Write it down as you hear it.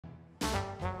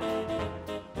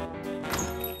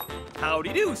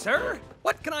Howdy do, sir.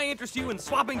 What can I interest you in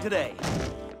swapping today?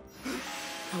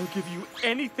 I'll give you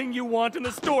anything you want in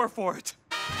the store for it.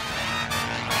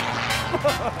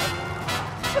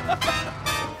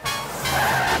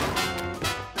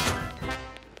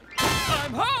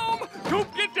 I'm home!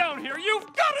 Coop, get down here. You've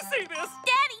got to see this!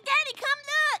 Daddy, come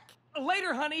look!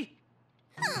 Later, honey.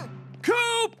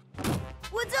 Coop!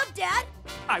 What's up, Dad?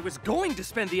 I was going to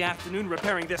spend the afternoon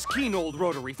repairing this keen old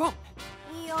rotary phone.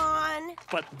 Yawn.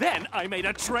 But then I made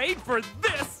a trade for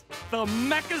this, the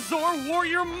Mechazor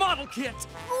Warrior Model Kit.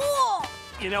 Cool!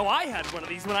 You know, I had one of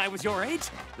these when I was your age.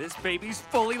 This baby's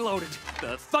fully loaded.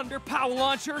 The Thunder Pow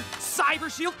Launcher,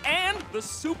 Cyber Shield, and the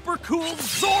super cool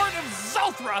Zord of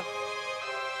Zothra.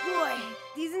 Boy,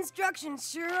 these instructions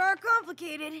sure are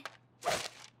complicated.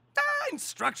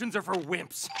 Instructions are for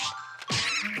wimps.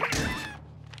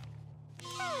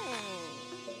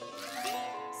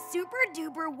 Super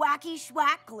duper wacky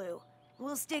schwack glue.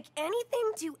 We'll stick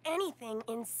anything to anything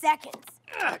in seconds.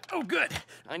 Oh, good.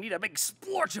 I need a big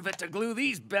splorch of it to glue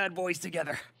these bad boys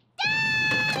together.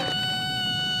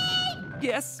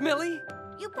 Yes, Millie?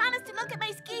 You promised to look at my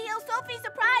ski hill Sophie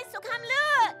surprise, so come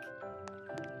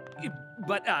look!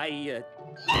 But I,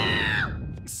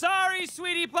 Sorry,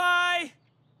 sweetie pie!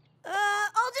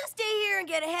 I'll just stay here and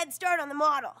get a head start on the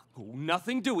model. Oh,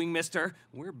 nothing doing, mister.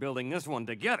 We're building this one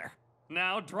together.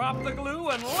 Now drop the glue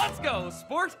and let's go,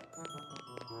 sport!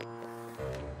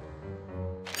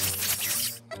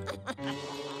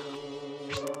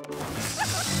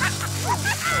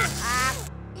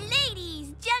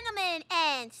 Ladies, gentlemen,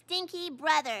 and stinky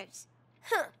brothers.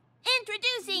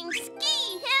 Introducing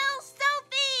Ski Hill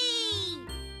Sophie!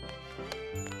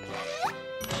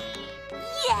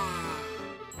 Yeah!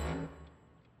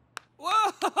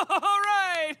 Whoa! All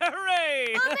right!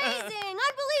 Hooray! Amazing!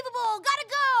 Unbelievable! Gotta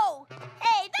go!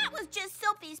 Hey, that was just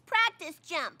Sophie's practice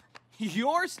jump.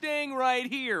 You're staying right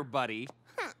here, buddy.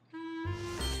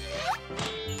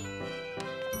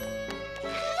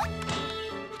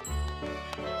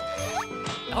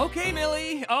 Okay,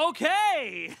 Millie,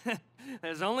 okay.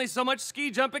 There's only so much ski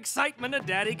jump excitement a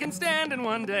daddy can stand in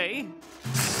one day.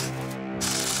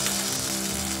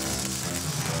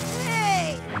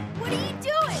 Hey, what are you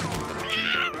doing?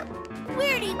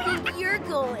 Where do you think you're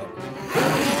going?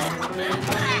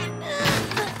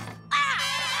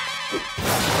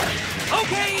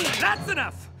 Okay, that's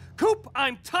enough. Coop,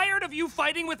 I'm tired of you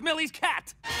fighting with Millie's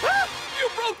cat. You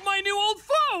broke my new old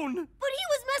phone. But he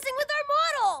was messing with our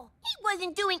model. He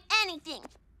wasn't doing anything.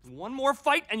 One more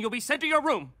fight and you'll be sent to your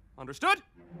room. Understood?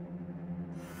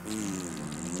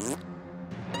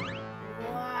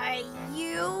 Why,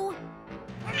 you?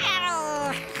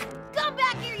 Come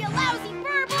back here, you lousy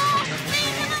furball!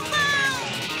 Leave him alone!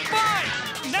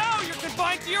 Fine! Now you're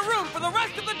confined to your room for the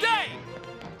rest of the day!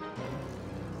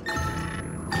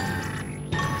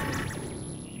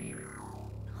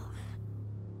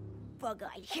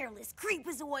 Bug-eyed, hairless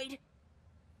creepazoid.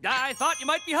 I thought you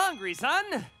might be hungry,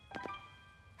 son.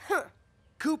 Huh.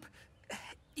 Coop,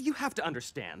 you have to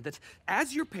understand that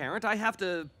as your parent, I have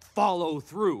to follow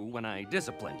through when I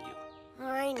discipline you.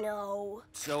 I know.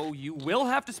 So you will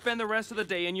have to spend the rest of the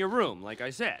day in your room, like I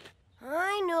said.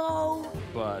 I know.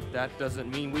 But that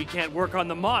doesn't mean we can't work on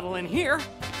the model in here.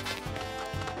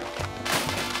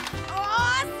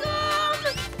 Awesome!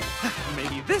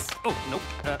 Maybe this. Oh, nope.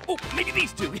 Maybe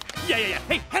these two. Yeah.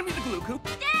 Hey, hand me the glue, Coop.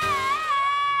 Dad!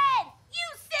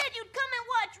 You said you'd come and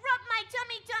watch Rub My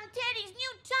Tummy Tum Teddy's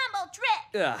new tumble trick.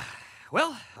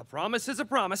 Well, a promise is a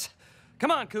promise.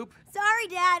 Come on, Coop. Sorry,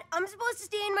 Dad. I'm supposed to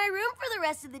stay in my room for the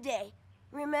rest of the day.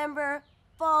 Remember,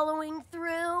 following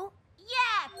through?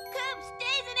 Yeah, Coop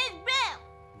stays in his room.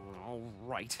 All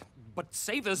right, but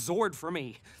save the Zord for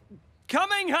me.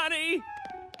 Coming, honey!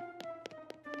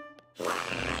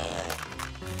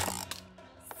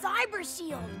 Cyber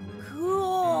Shield.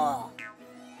 Cool.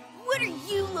 What are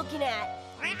you looking at?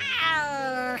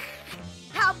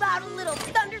 How about a little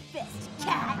Thunder Fist,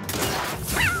 cat?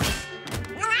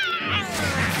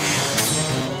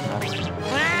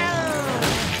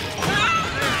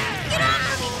 Get off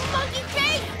of me, monkey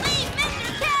face! Leave Mr.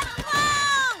 Cat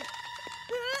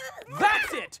alone!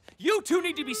 That's it! You two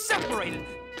need to be separated.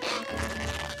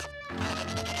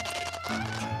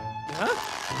 Huh?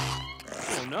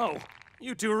 Oh, no.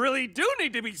 You two really do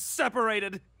need to be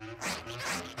separated.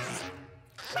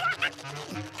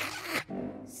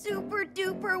 Super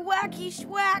duper wacky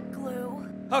schwack glue.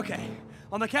 Okay,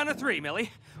 on the count of three,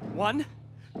 Millie. 1,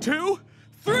 2,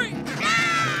 3!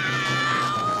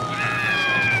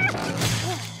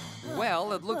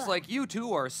 Well, it looks like you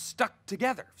two are stuck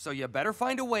together, so you better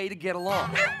find a way to get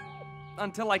along.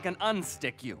 Until I can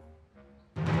unstick you.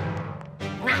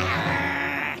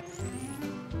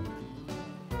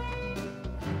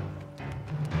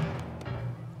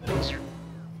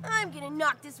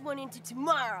 knock this one into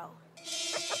tomorrow.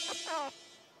 Oh,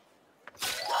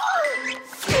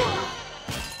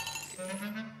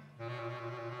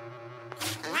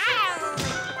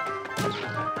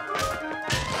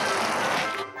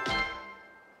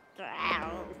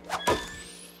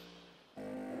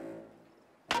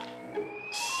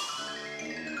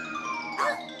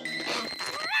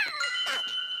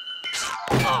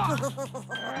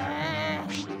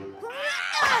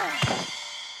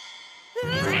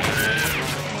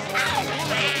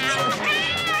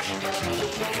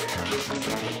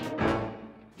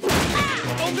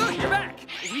 good, you're back.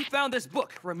 We found this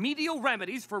book, Remedial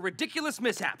Remedies for Ridiculous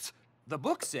Mishaps. The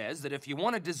book says that if you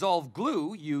want to dissolve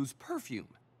glue, use perfume.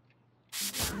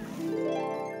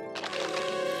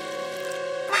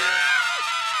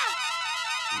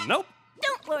 Nope.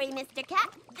 Don't worry, Mr.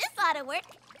 Cat. This ought to work.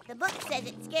 The book says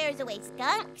it scares away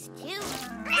skunks, too.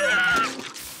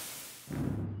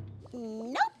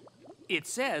 Nope. It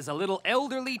says a little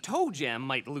elderly toe jam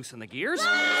might loosen the gears.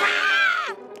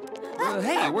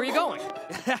 Hey, where are you going?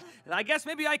 I guess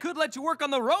maybe I could let you work on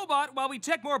the robot while we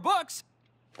check more books.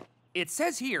 It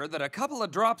says here that a couple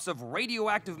of drops of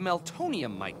radioactive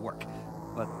meltonium might work,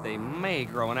 but they may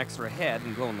grow an extra head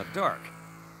and glow in the dark.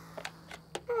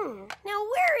 Now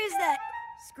where is that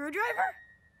screwdriver?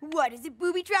 What, is it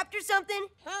booby-trapped or something?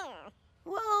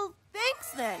 Well,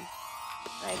 thanks then,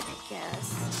 I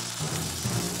guess.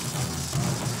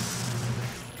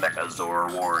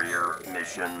 Megazord Warrior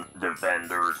Mission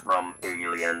Defenders from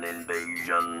Alien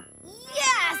Invasion.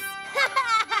 Yes!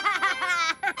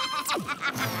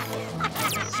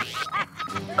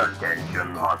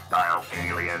 Attention, hostile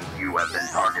aliens. You have been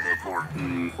targeted for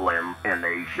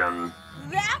elimination.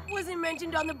 That wasn't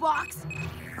mentioned on the box.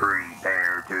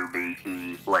 Prepare to be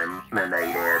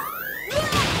eliminated.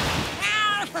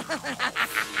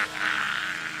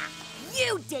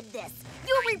 You did this!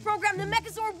 You reprogrammed the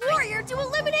Megazord Warrior to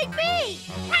eliminate me!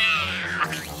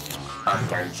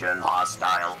 Attention,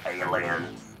 hostile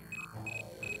aliens.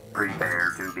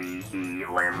 Prepare to be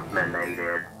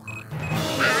eliminated.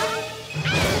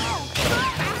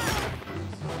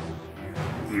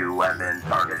 You have been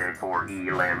targeted for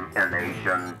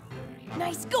elimination.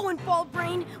 Nice going,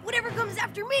 Wildbrain. Whatever comes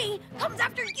after me comes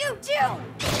after you, too!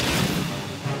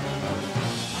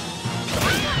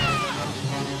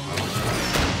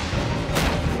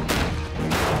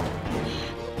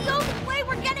 The only way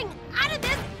we're getting out of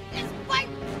this is by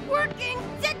working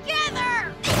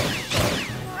together!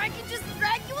 Or I can just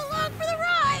drag you along for the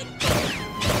ride!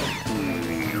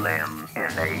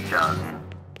 Elimination.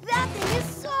 That thing is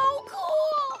so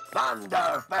cool!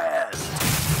 Thunderfist.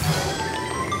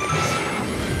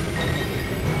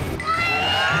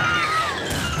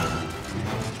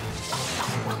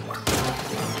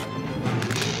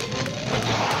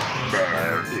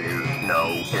 There is no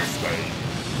escape.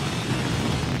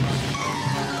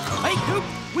 Hey, Coop!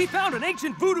 We found an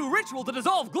ancient voodoo ritual to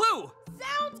dissolve glue!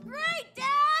 Sounds great,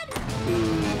 Dad!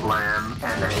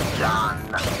 Elimination.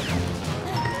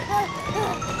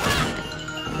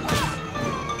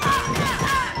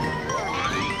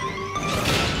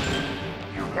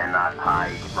 You cannot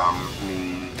hide from me.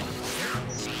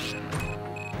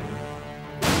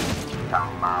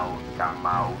 Come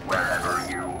out, wherever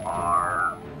you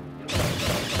are.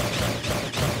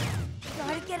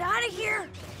 Gotta get out of here!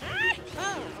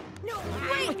 No,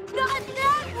 wait! Not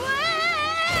that way!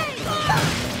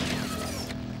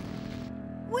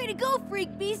 Way to go,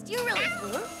 Freak Beast! You really...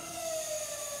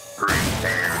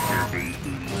 Prepare to be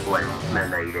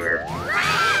eliminated.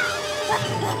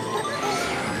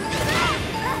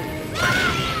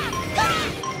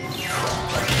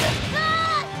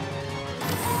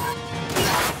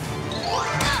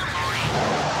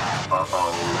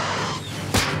 Uh-oh.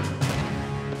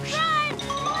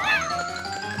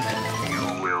 You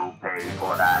will pay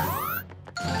for that.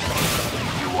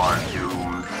 You are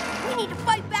doomed. We need to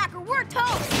fight back or we're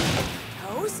toast!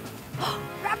 Toast?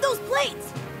 Grab those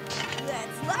plates!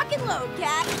 Let's lock and load,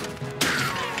 Cat!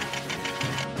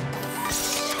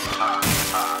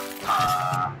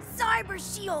 Cyber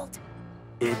Shield!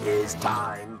 It is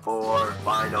time for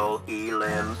final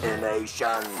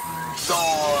elimination.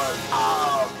 Sword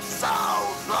of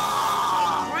Southra!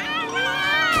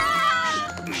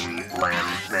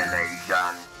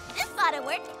 Elimination. This ought to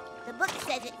work. The book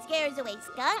says it scares away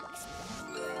skunks.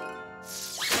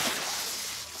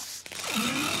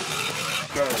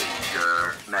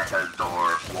 Danger,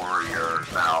 Megazord Warrior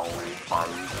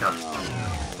malfunction.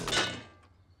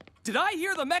 Did I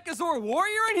hear the Megazord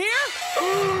Warrior in here?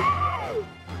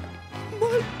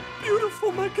 My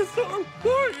beautiful Megazord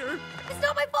Warrior! It's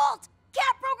not my fault!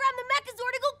 Cat programmed the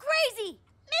Megazord to go crazy!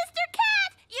 Mr.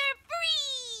 Cat, you're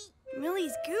free! Millie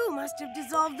goo must have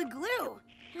dissolved the glue.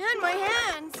 And my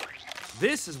hands.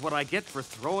 This is what I get for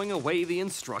throwing away the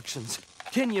instructions.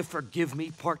 Can you forgive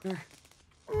me, partner?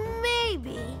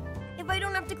 Maybe. If I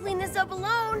don't have to clean this up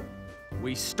alone.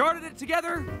 We started it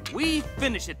together, we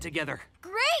finish it together.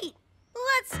 Great!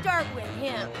 Let's start with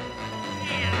him.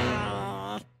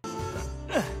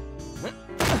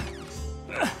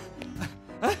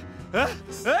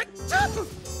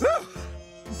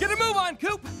 Get a move on,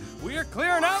 Coop! We're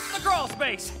clearing out the crawl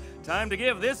space. Time to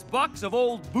give this box of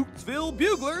old Bootsville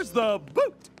buglers the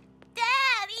boot.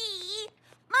 Daddy!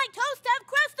 My toast have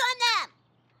crust on them!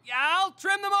 Yeah, I'll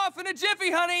trim them off in a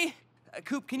jiffy, honey.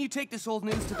 Coop, can you take this old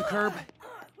news to the curb?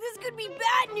 This could be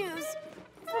bad news.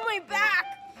 For my back.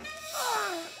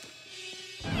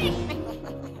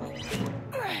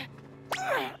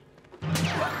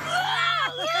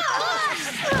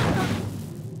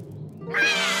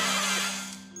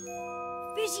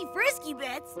 Fishy frisky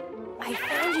bits. I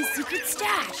found his secret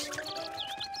stash.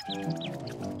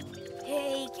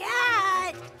 Hey,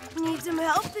 cat. Need some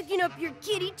help picking up your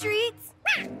kitty treats?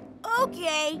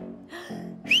 Okay.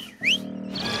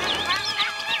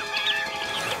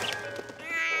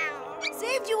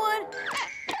 Saved you one.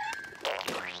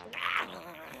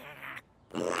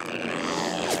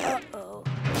 Uh-oh.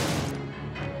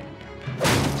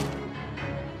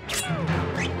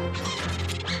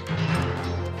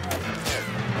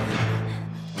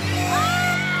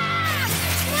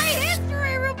 My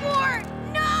history report!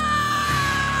 No!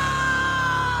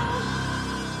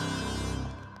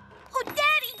 Oh,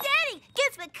 Daddy!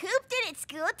 Guess what Coop did at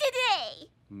school today?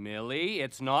 Millie,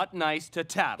 it's not nice to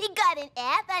tattle. He got an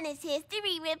F on his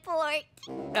history report.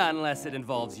 Unless it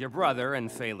involves your brother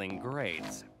and failing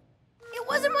grades. It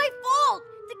wasn't my fault.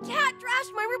 The cat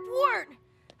trashed my report.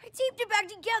 I taped it back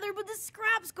together, but the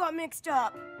scraps got mixed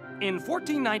up. In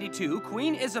 1492,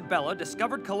 Queen Isabella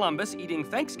discovered Columbus eating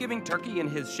Thanksgiving turkey in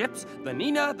his ships, the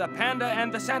Nina, the Panda, and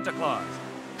the Santa Claus.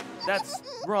 That's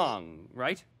wrong,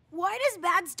 right? Why does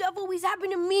bad stuff always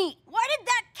happen to me? Why did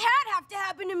that cat have to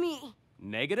happen to me?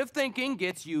 Negative thinking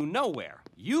gets you nowhere.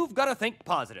 You've got to think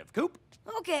positive, Coop.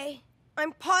 Okay,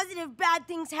 I'm positive bad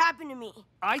things happen to me.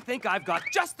 I think I've got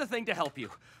just the thing to help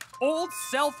you. Old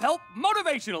self-help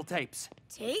motivational tapes.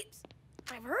 Tapes?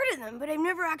 I've heard of them, but I've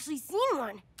never actually seen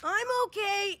one. I'm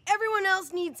okay. Everyone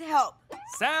else needs help.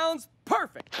 Sounds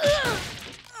perfect. A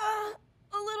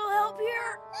little help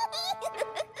here?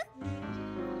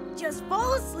 Just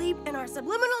fall asleep and our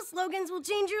subliminal slogans will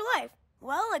change your life.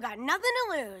 Well, I got nothing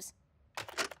to lose.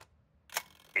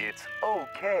 It's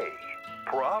okay.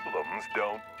 Problems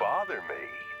don't bother me.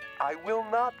 I will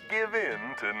not give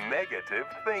in to negative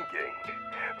thinking.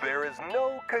 There is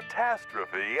no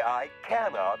catastrophe I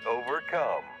cannot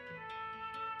overcome.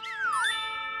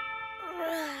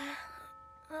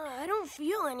 I don't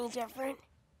feel any different.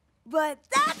 But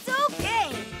that's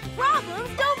okay. Problems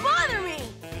don't bother me.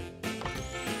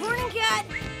 Morning, cat.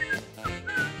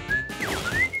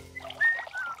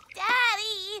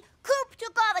 Daddy! Coop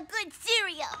took all the good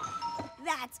cereal.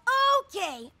 That's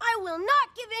okay. I will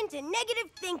not give in to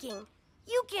negative thinking.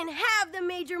 You can have the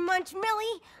Major Munch,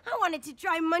 Millie. I wanted to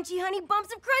try Munchy Honey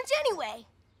Bumps of Crunch anyway.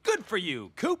 Good for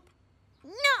you, Coop.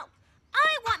 No!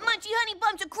 I want Munchy Honey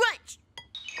Bumps of Crunch!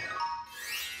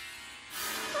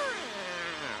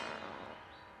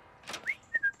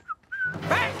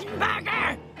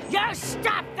 Burtonburger! You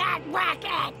stop that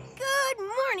racket! Good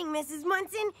morning, Mrs.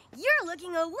 Munson. You're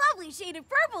looking a lovely shade of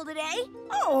purple today.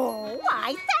 Oh,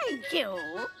 why, thank you.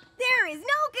 There is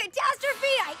no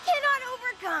catastrophe I cannot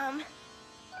overcome.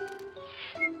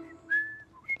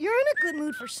 You're in a good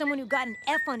mood for someone who got an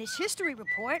F on his history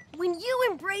report. When you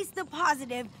embrace the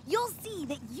positive, you'll see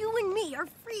that you and me are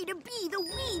free to be the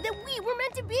we that we were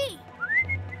meant to be.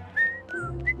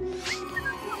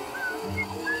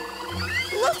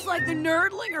 Looks like the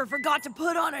nerdlinger forgot to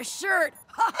put on a shirt.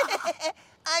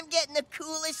 I'm getting the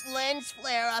coolest lens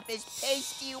flare off his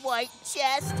pasty white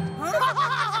chest. That's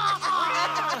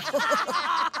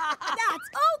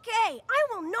okay. I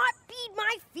will not feed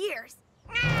my fears.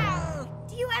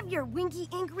 Do you have your Winky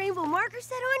Ink Rainbow marker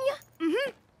set on you?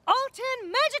 Mm-hmm. All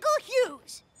 10 magical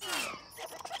hues.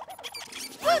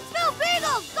 Bootsville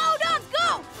Beagles! Go, dogs,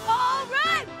 go! All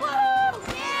right! Woo!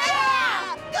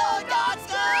 Yeah! Go, dogs,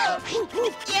 go!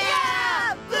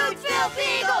 Yeah! Bootsville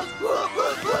Beagles! Woo,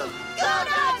 woo, woo! Go,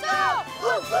 dogs, go!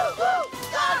 Woo, woo, woo!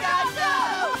 Go, dogs, go!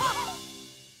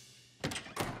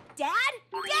 Dad?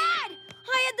 Dad!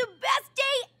 I had the best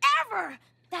day ever!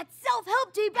 That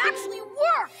self-help tape actually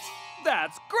worked!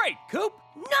 That's great, Coop.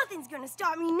 Nothing's gonna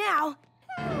stop me now.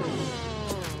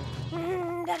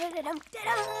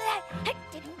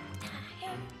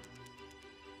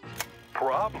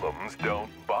 Problems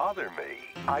don't bother me.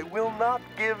 I will not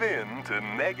give in to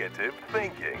negative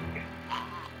thinking.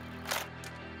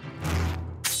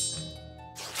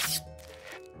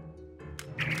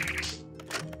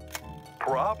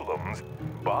 Problems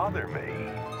bother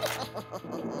me.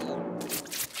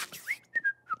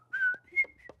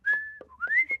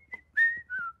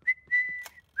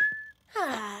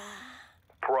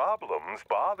 Problems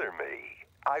bother me.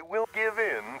 I will give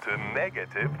in to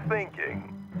negative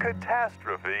thinking.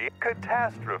 Catastrophe,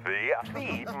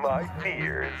 feed my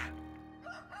fears.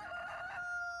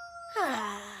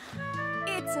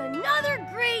 It's another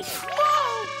great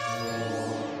whoa!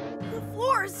 The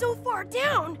floor is so far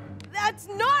down. That's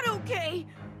not okay.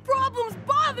 Problems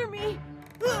bother me.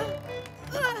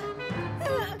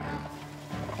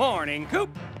 Morning,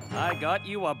 Coop. I got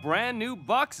you a brand new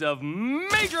box of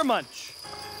Major Munch.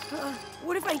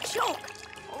 What if I choke?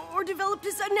 Or developed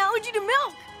a sudden allergy to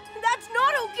milk? That's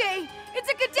not okay! It's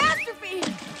a catastrophe!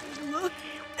 Look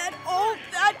at all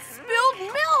that spilled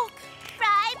milk!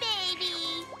 Fry,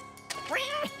 baby.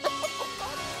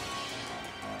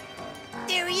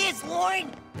 There he is,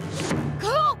 Lauren.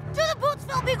 Coop! To the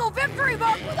Bootsville Beagle victory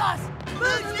mark with us!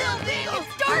 Bootsville Beagle!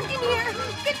 It's dark in here!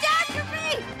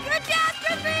 Catastrophe!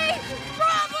 Catastrophe!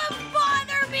 Problems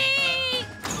bother me!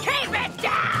 Keep it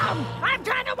down! I'm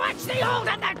trying to watch the old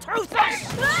and the toothless!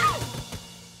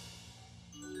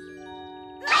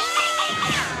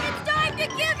 It's time to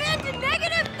give in to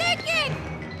negative thinking!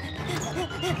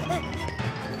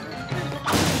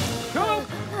 Coop!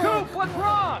 Coop, what's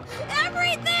wrong?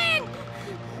 Everything!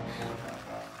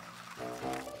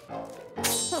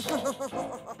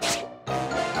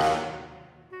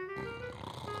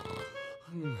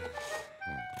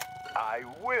 I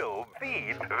will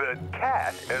feed the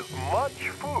cat as much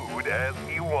food as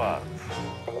he wants.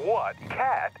 What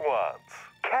cat wants?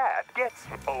 Cat gets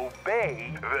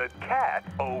obey the cat,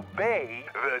 obey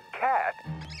the cat.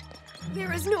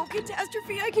 There is no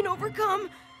catastrophe I can overcome.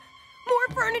 More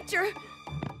furniture.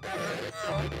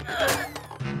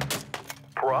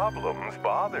 Problems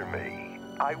bother me.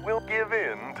 I will give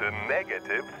in to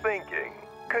negative thinking.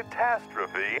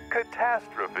 Catastrophe,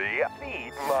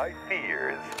 feed my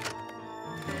fears.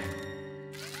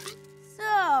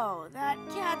 So, that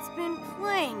cat's been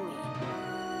playing me.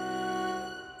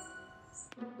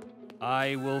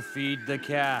 I will feed the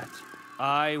cat.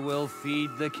 I will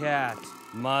feed the cat.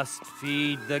 Must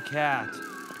feed the cat.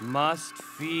 Must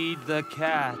feed the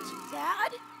cat.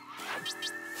 Dad?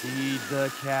 Feed the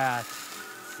cat.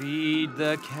 Feed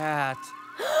the cat.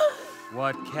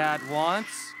 What cat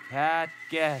wants, cat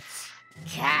gets.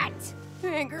 Cat!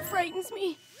 Anger frightens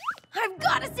me. I've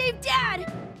got to save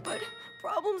Dad! But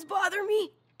problems bother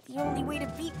me. The only way to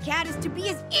beat Cat is to be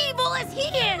as evil as he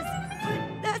is! But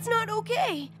that's not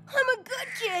okay. I'm a good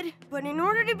kid. But in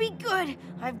order to be good,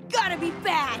 I've got to be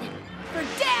bad. For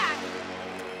Dad!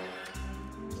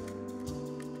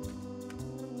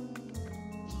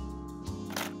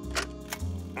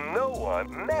 No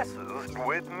one messes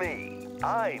with me.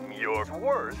 I'm your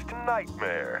worst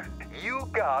nightmare. You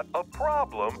got a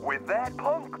problem with that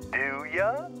punk, do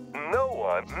ya? No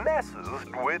one messes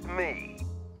with me.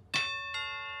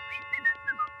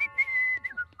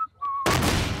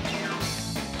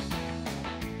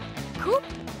 Coop,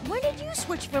 when did you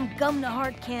switch from gum to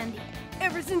hard candy?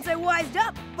 Ever since I wised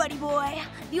up, buddy boy,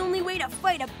 the only way to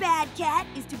fight a bad cat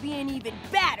is to be an even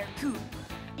badder Coop.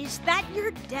 Is that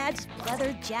your dad's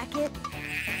leather jacket?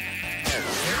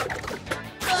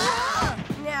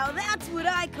 Now that's what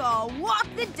I call walk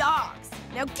the dogs.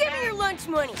 Now give me your lunch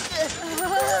money.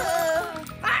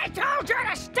 I told you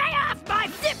to stay off my...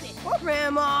 Zip it,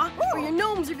 Grandma, or your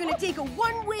gnomes are gonna take a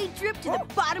one-way trip to the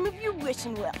bottom of your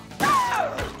wishing well.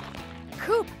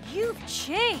 Coop, you've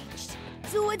changed.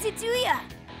 So what's it to ya,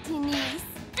 Denise?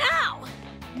 Ow!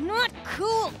 Not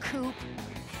cool, Coop.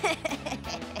 Wow,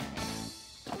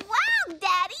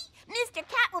 Daddy! Mr.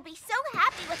 Cat will be so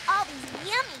happy with all these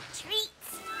yummy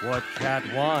treats. What cat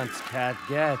wants, cat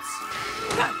gets.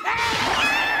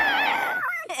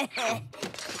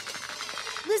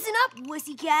 Listen up,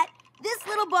 wussy cat. This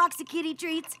little box of kitty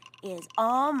treats is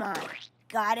all mine.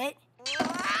 Got it?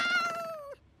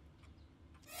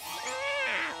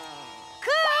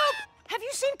 Coop! Have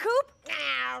you seen Coop?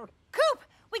 Coop,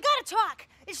 we gotta talk.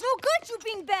 It's no good you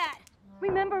being bad.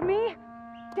 Remember me,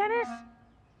 Dennis?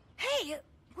 Hey,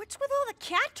 what's with all the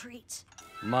cat treats?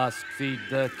 Must feed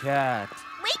the cat.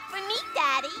 Wait for me,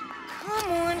 Daddy.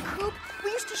 Come on, Coop.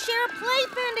 We used to share a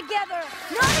playpen together.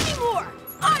 Not anymore!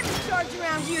 I'm in charge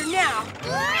around here now.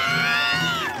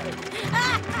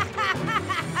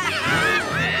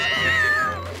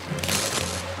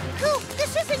 Coop,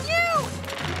 this isn't you!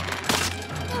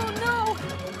 Oh, no.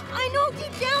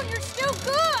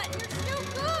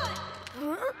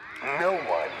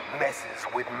 messes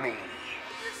with me.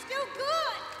 You're still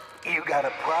good. You got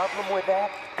a problem with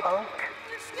that, punk?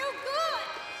 You're still good.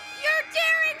 You're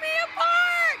tearing me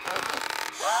apart!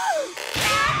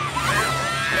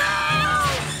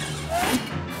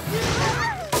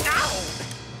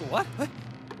 What?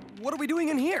 What are we doing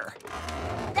in here?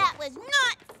 That was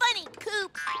not funny,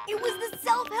 Coop. It was the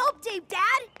self-help tape,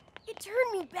 Dad. It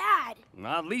turned me bad.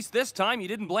 At least this time you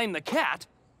didn't blame the cat.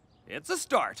 It's a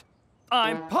start.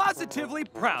 I'm positively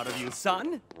proud of you,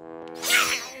 son.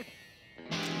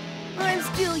 I'm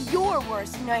still your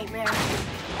worst nightmare.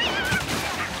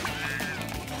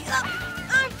 Yup,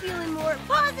 I'm feeling more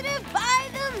positive by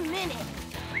the minute.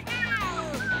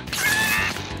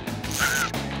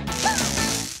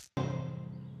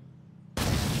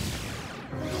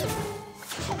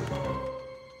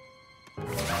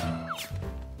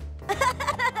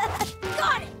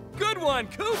 Got it! Good one,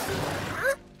 Coop!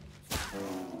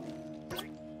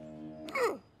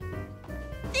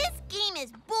 This game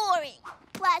is boring.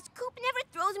 Plus, Coop never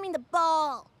throws me the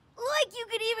ball. Like you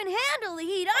could even handle the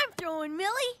heat I'm throwing,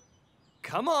 Millie.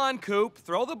 Come on, Coop.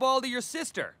 Throw the ball to your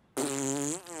sister. Fine.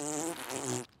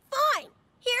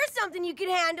 Here's something you can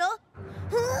handle.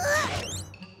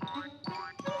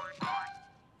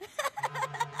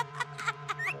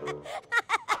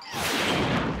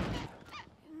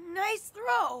 Nice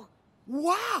throw.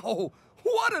 Wow!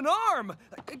 What an arm!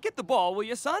 Get the ball, will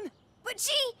you, son? But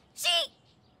she...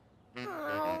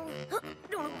 Oh,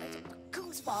 no, it's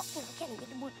Coop's fault. I can't even get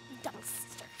the dumb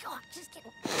sister. Oh, just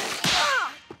kidding.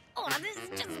 Oh, this is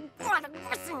just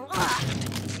aggressive.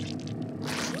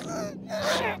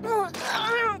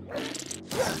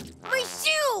 My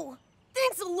shoe!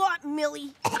 Thanks a lot,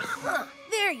 Millie.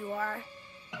 There you are.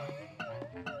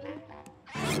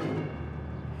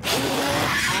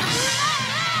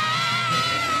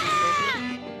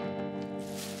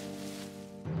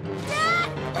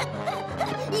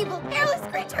 Evil, hairless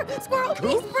creature, squirrel,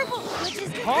 beast, purple,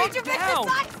 witches, Calm creature, down!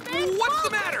 vicious, socks, snake, What's the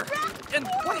matter? And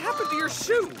what happened to your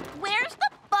shoe? Where's the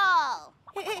ball?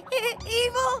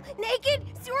 Evil, naked,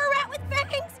 sewer rat with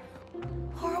fangs,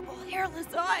 horrible,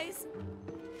 hairless eyes.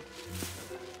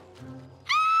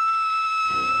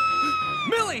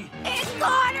 Millie! It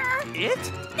got her!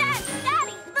 It?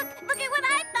 Daddy, look at what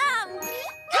I found.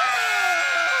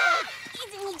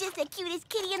 Isn't he just the cutest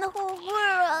kitty in the whole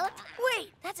world?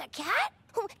 Wait, that's a cat?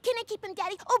 Oh, can I keep him,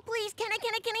 Daddy? Oh, please, can I,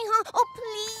 huh? Oh,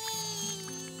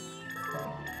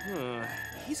 please.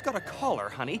 He's got a collar,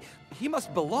 honey. He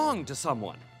must belong to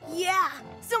someone. Yeah,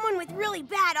 someone with really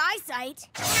bad eyesight.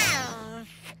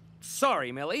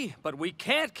 Sorry, Millie, but we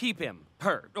can't keep him.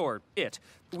 Her, or it.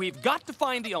 We've got to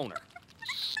find the owner.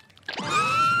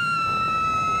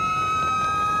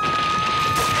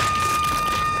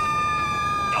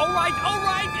 All right.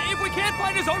 If we can't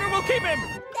find his owner, we'll keep him.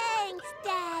 Thanks,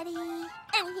 Daddy.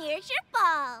 And here's your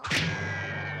ball.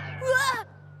 Ah!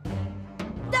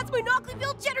 That's my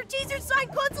Knockleyville Cheddar Teaser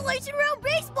signed consolation round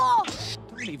baseball!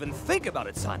 Don't even think about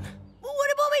it, son. Well,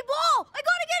 what about my ball? I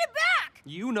gotta get it back!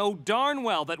 You know darn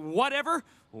well that whatever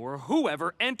or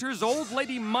whoever enters old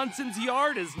lady Munson's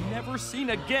yard is never seen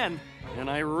again. And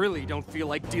I really don't feel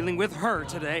like dealing with her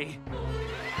today.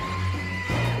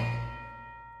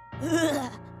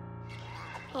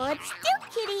 Hold still,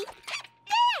 kitty.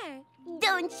 There!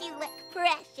 Don't you look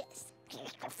precious?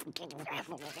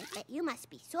 But you must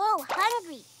be so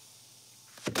hungry.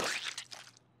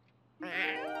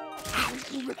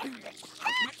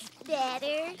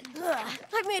 Better.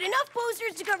 I've made enough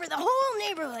posters to cover the whole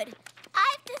neighborhood.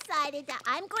 I've decided that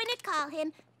I'm going to call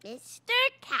him Mr.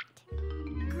 Cat.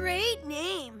 Great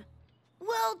name.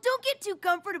 Well, don't get too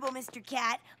comfortable, Mr.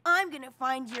 Cat. I'm gonna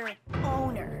find your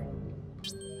owner.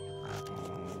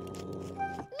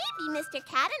 Maybe Mr.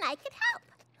 Cat and I could help.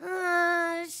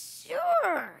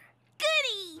 Sure.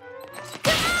 Goody!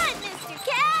 Come on, Mr.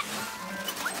 Cat!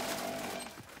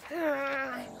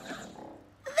 There.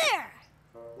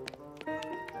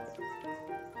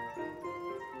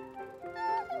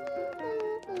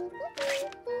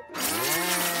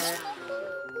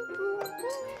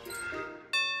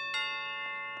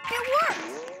 It worked!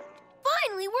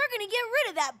 Finally, we're gonna get rid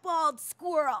of that bald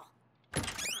squirrel.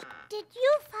 Did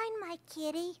you find my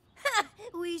kitty?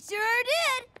 We sure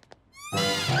did.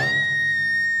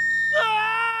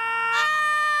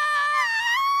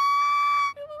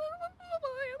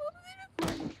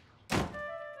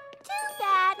 Too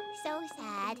bad. So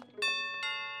sad.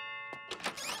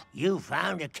 You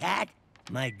found a cat?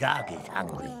 My dog is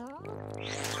hungry.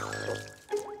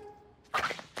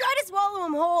 Try to swallow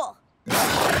him whole.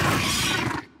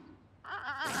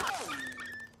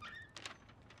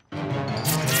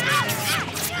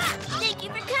 Thank you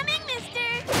for coming, mister.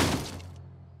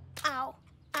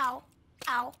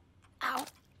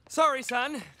 Sorry,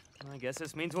 son. I guess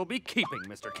this means we'll be keeping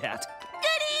Mr. Cat. Goody!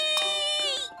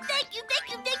 Thank you,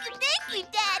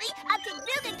 Daddy. I'll take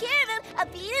real good care of him. I'll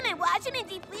feed him and wash him and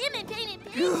deflea him and paint and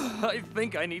paint. I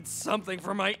think I need something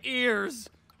for my ears.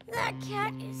 That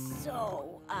cat is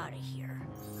so out of here.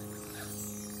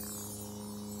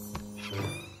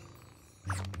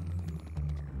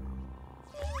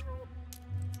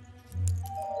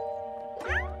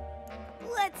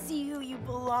 Let's see who you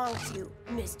belong to,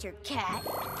 Mr. Cat.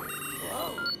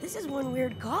 Whoa, this is one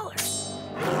weird collar.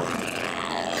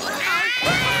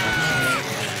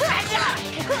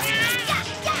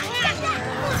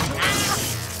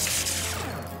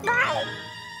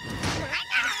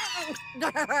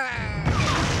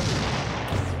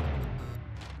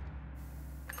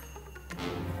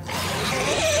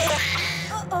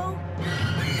 Uh-oh.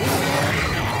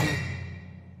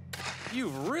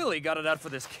 You've really got it out for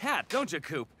this cat, don't you,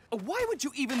 Coop? Why would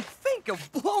you even think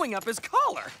of blowing up his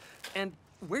collar? And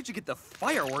where'd you get the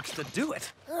fireworks to do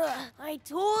it? I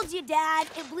told you, Dad.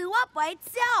 It blew up by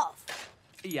itself.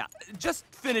 Yeah, just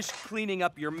finish cleaning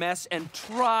up your mess and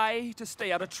try to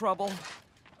stay out of trouble.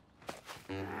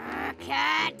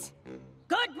 Cat!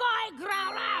 Goodbye,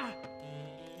 Growler!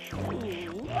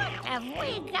 What have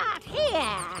we got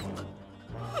here?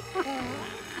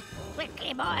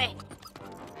 Quickly, boy.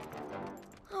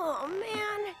 Oh,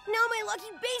 man. Now my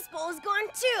lucky baseball is gone,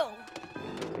 too.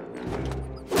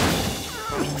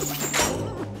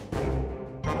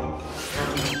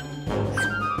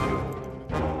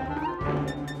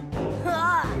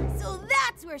 So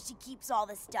that's where she keeps all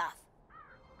the stuff.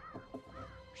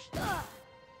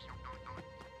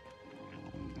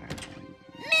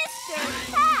 Mr.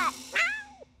 Cat!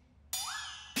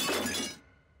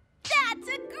 That's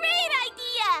a great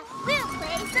idea! We'll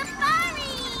play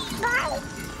safari!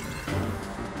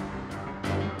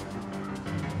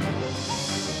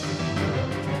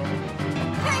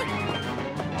 Hey!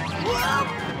 Whoa!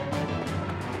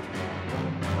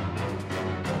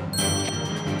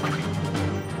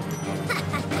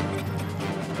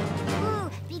 Ooh,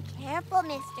 be careful,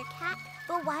 Mr. Cat.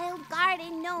 The wild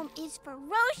garden gnome is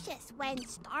ferocious when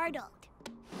startled.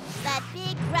 But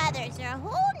big brothers are a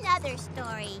whole nother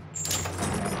story.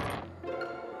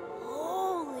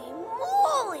 Holy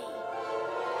moly!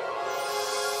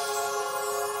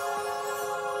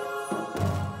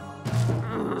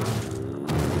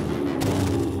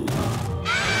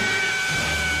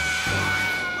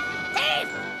 Thief!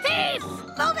 Thief!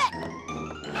 Move it!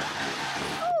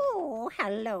 Oh,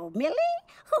 hello, Millie.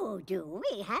 Who do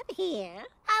we have here?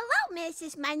 Hello,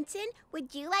 Mrs. Munson.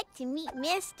 Would you like to meet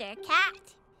Mr.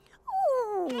 Cat?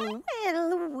 Oh,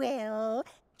 well.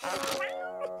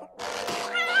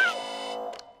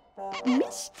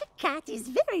 Mr. Cat is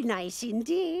very nice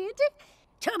indeed.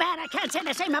 Too bad I can't say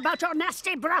the same about your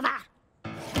nasty brother.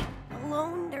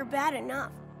 Alone, they're bad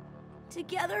enough.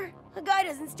 Together, a guy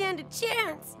doesn't stand a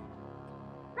chance.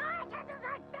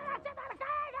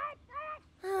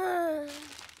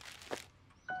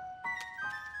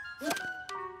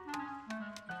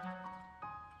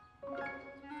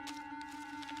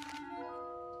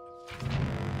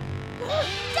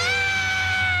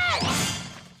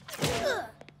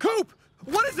 Coop!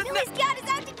 What is it Millie's cat is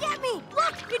out to get me!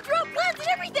 Look, it drew plants and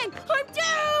everything! I'm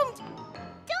doomed!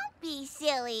 Don't be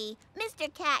silly.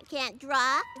 Mr. Cat can't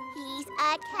draw. He's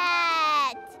a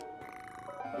cat.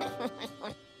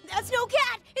 That's no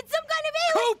cat! It's some kind of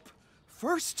alien! Coop!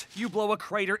 First, you blow a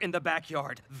crater in the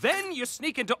backyard. Then you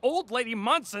sneak into Old Lady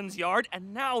Munson's yard,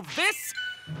 and now this?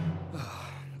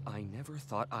 I never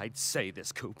thought I'd say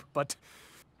this, Coop, but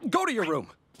go to your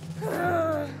room.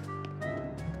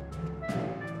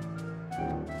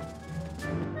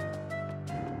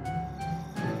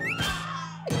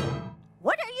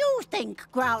 What do you think,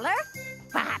 Growler?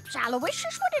 Perhaps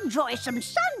Aloysius would enjoy some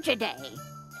sun today.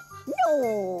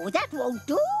 No, that won't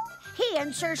do. He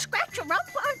and Sir Scratcher-Up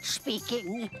aren't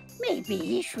speaking. Maybe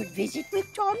he should visit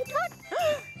with Tom Tut.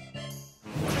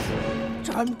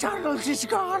 Tom Tuttles is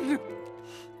gone.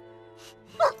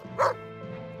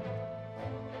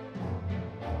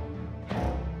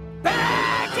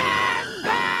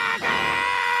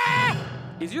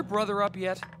 Is your brother up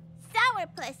yet?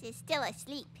 Sourpuss is still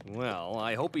asleep. Well,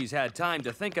 I hope he's had time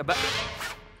to think about...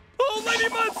 Old Lady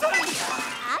Munson!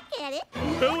 I'll get it.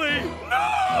 Millie!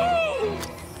 No!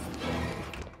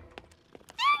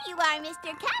 There you are,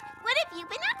 Mr. Cat. What have you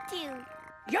been up to?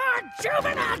 Your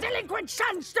juvenile delinquent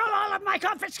son stole all of my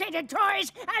confiscated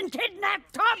toys and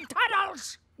kidnapped Tom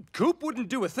Tuttles! Coop wouldn't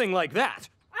do a thing like that.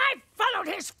 I followed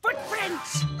his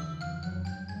footprints!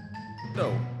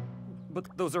 Oh,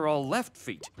 But those are all left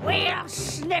feet. We'll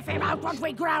sniff him out, won't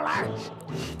we, Growler?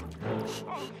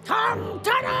 Tom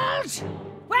Tunnels!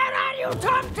 Where are you,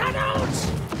 Tom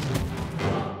Tunnels?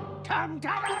 Tom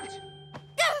Tunnels!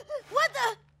 What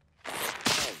the?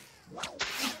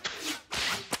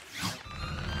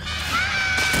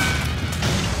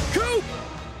 Coop!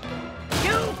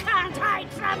 You can't hide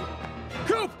from...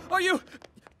 Coop, are you...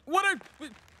 Why?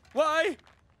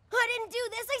 I didn't do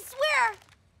this, I swear!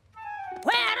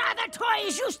 Where are the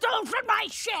toys you stole from my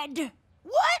shed?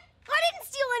 What? I didn't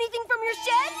steal anything from your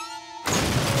shed!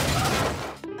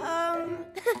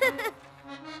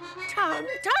 Tom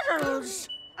Tunnels!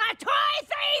 A toy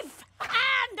thief!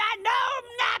 And a gnome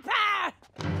napper!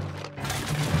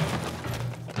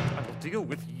 I'll deal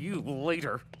with you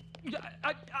later.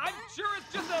 I'm sure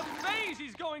it's just a phase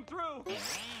he's going through.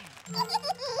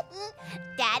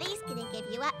 Daddy's gonna give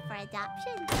you up for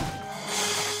adoption.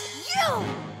 You!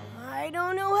 I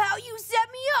don't know how you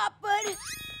set me up, but...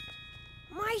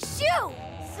 My shoe!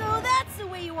 So that's the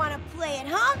way you want to play it,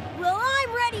 huh? Well,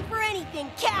 I'm ready for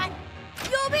anything, cat!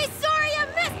 You'll be sorry you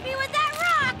missed me with that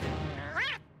rock!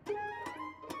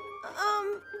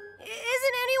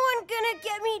 Isn't anyone gonna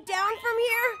get me down from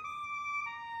here?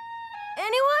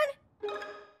 Anyone?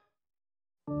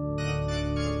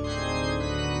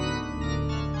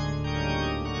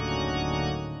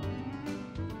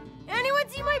 Anyone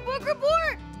see my book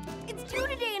report? It's due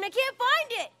today and I can't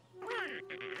find it.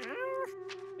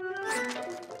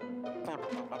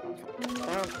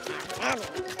 Huh?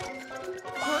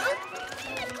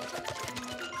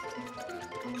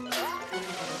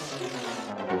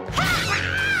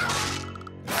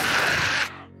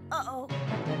 Uh-oh.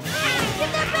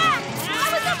 Get that back! I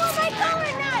was up all night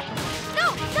coloring that!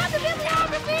 No, not the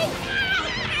bibliography!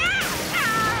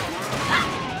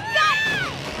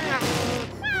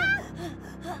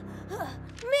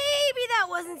 Maybe that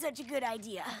wasn't such a good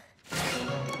idea.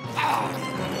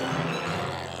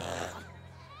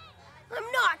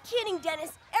 I'm not kidding,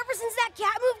 Dennis. Ever since that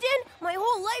cat moved in, my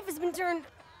whole life has been turned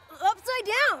upside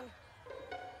down.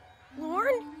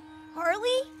 Lauren?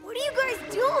 Harley? What are you guys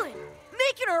doing?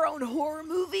 Making our own horror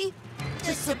movie.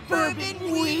 The Suburban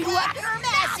Weed Whacker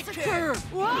Massacre!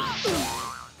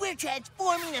 We're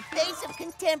transforming the face of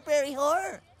contemporary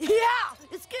horror. Yeah,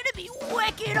 it's gonna be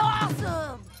wicked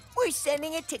awesome! We're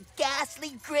sending it to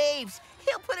Ghastly Graves.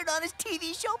 He'll put it on his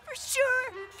TV show for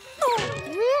sure.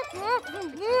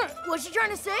 What's you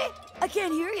trying to say? I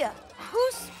can't hear you.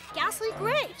 Who's Ghastly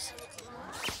Graves?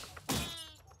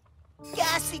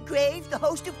 Ghastly Graves, the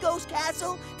host of Ghost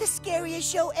Castle, the scariest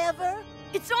show ever.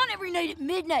 It's on every night at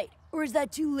midnight. Or is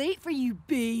that too late for you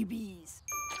babies?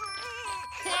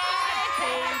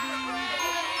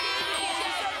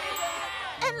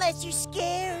 Unless you're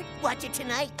scared. Watch it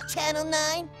tonight, Channel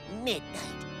 9, midnight.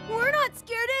 We're not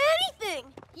scared of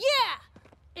anything. Yeah!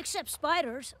 Except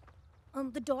spiders.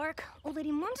 The dark, old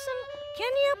lady Munson,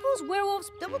 candy apples, werewolves,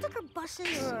 double-decker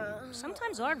buses,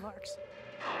 sometimes aardvarks.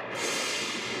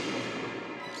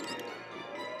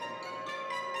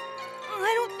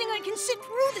 I don't think I can sit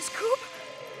through this, Coop.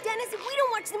 Dennis, if we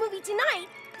don't watch the movie tonight,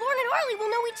 Lauren and Harley will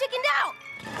know we chickened out.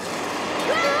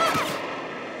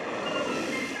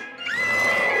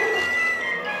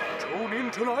 Tune in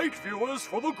tonight, viewers,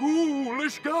 for the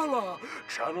Ghoulish Gala,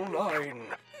 Channel 9.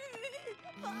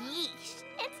 Yeesh,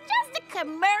 it's just a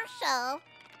commercial.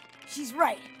 She's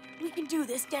right. We can do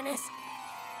this, Dennis.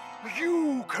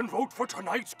 You can vote for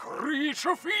tonight's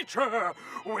creature feature.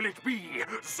 Will it be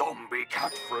zombie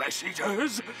cat flesh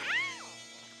eaters,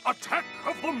 attack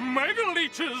of the mega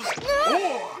leeches,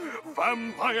 or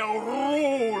vampire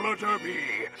roller derby?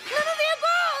 None of the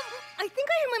above! I think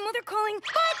I heard my mother calling,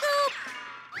 "Bye, Coop!"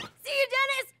 See you,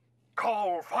 Dennis!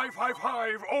 Call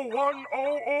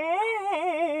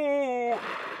 555-0100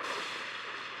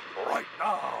 right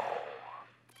now.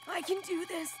 I can do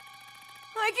this.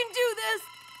 I can do this.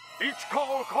 Each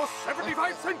call costs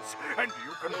 75 cents, and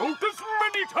you can vote as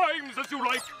many times as you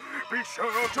like. Be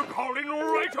sure to call in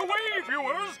right away,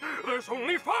 viewers. There's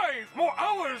only 5 more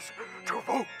hours to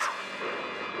vote.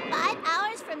 5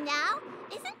 hours from now?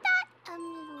 Isn't that,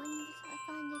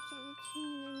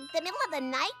 the middle of the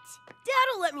night?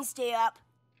 Dad'll let me stay up.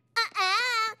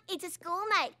 It's a school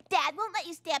night. Dad won't let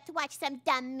you stay up to watch some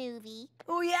dumb movie.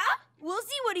 Oh, yeah? We'll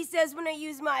see what he says when I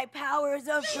use my powers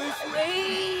of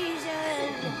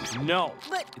persuasion. No.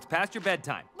 But... It's past your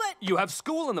bedtime. But... You have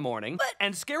school in the morning, But...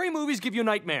 and scary movies give you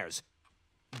nightmares.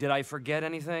 Did I forget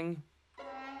anything?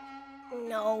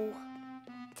 No.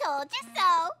 Told you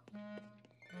so.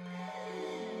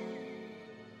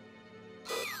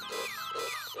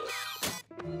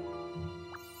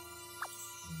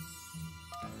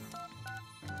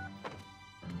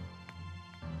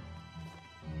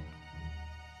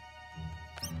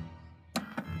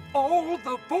 All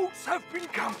the votes have been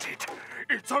counted.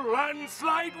 It's a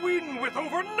landslide win with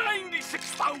over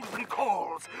 96,000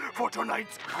 calls for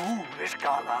tonight's ghoulish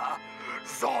gala.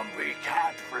 Zombie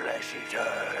Cat Flesh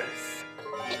Eaters.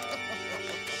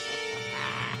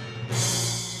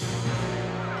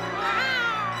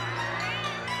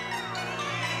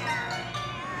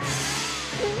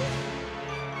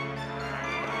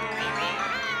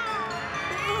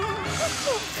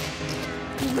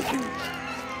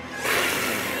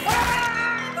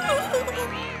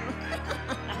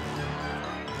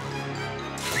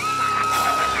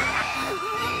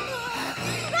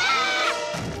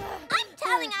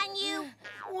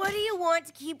 What do you want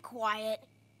to keep quiet?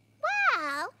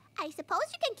 Well, I suppose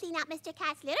you can clean out Mr.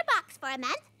 Cat's litter box for a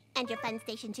month. And your Fun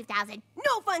Station 2000.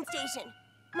 No Fun Station!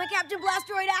 My Captain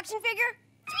Blasteroid action figure?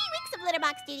 3 weeks of litter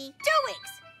box duty. 2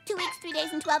 weeks! 2 weeks, 3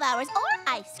 days, and 12 hours, or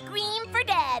I scream for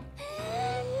dead.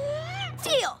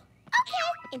 Deal! Okay,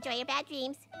 enjoy your bad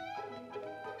dreams.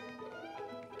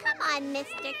 Come on,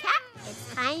 Mr. Cat.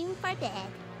 It's time for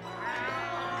bed.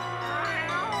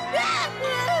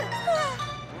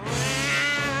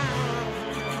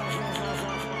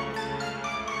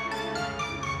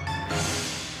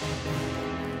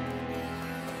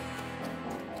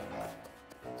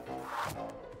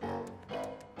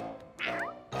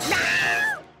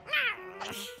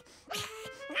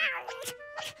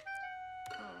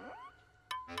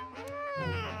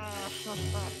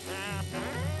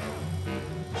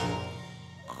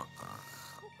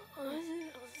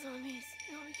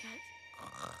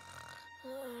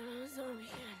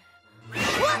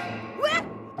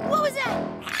 What was that?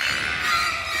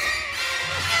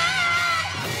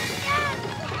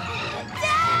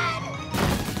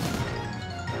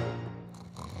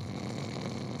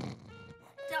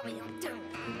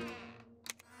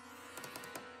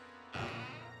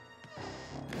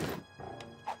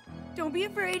 Don't be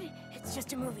afraid. It's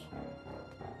just a movie.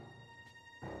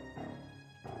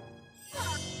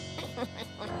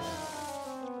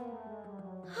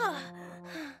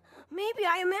 Maybe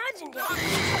I imagined it.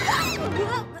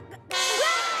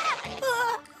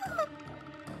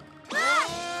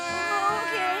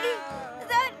 Okay,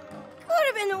 that could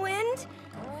have been the wind.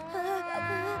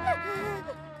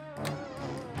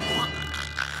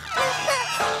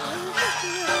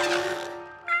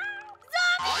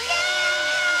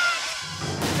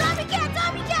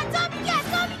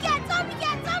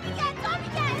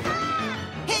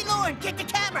 Hey, Lauren, get the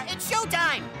camera. It's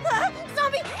showtime.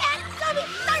 Zombie cat! Zombie!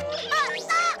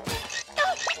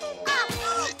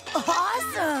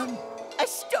 Awesome. A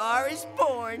star is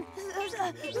born.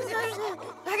 I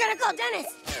gotta call Dennis.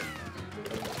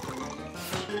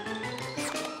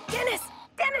 Dennis,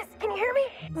 can you hear me?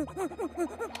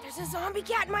 There's a zombie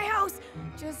cat in my house,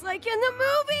 just like in the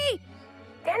movie.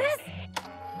 Dennis?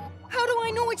 How do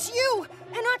I know it's you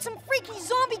and not some freaky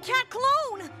zombie cat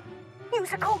clone? Use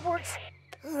the code words.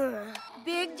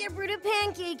 Big Dipper to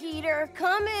Pancake Eater.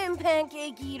 Come in,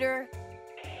 Pancake Eater.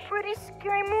 Pretty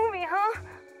scary movie, huh?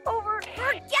 Over.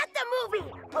 Forget the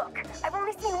movie! Look, I've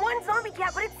only seen one zombie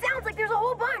cat, but it sounds like there's a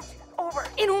whole bunch. Over.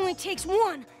 It only takes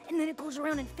one, and then it goes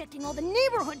around infecting all the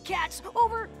neighborhood cats.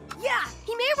 Over. Yeah,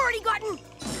 he may have already gotten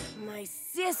my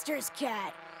sister's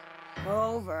cat.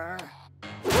 Over.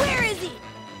 Where is he?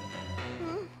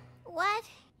 What?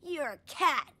 You're a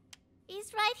cat.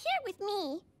 He's right here with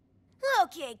me.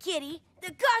 Okay, kitty.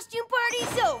 The costume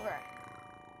party's over.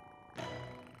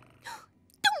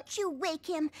 Don't you wake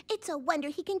him. It's a wonder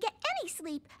he can get any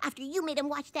sleep after you made him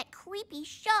watch that creepy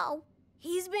show.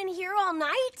 He's been here all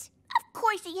night? Of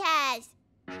course he has.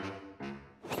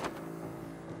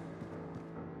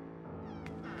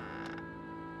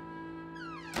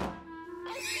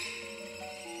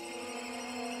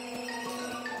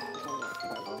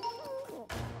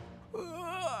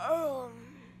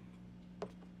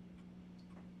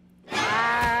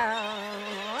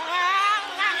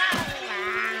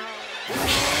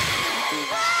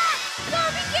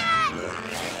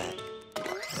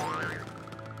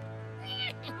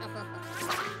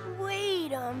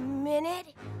 Wait a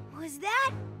minute. Was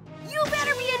that? You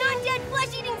better be an undead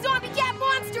flesh-eating zombie cat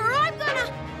monster or I'm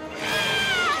gonna...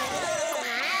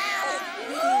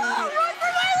 Run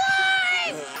for my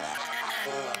life!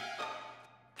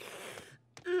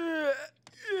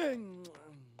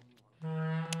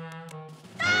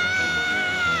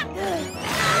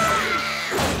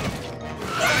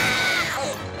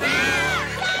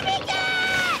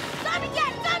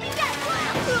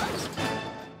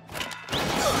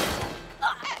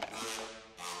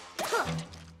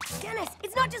 Dennis,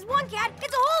 it's not just one cat,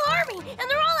 it's a whole army, and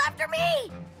they're all after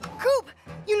me! Coop,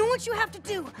 you know what you have to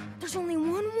do. There's only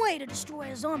one way to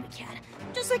destroy a zombie cat,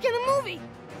 just like in the movie.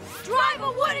 Drive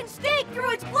a wooden stake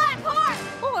through its black heart!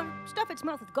 Or stuff its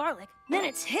mouth with garlic. Then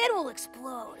its head will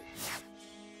explode.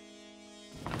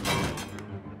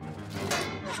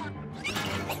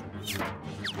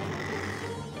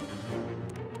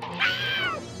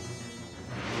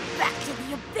 Back to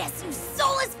the abyss, you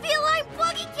soulless feline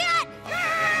buggy cat!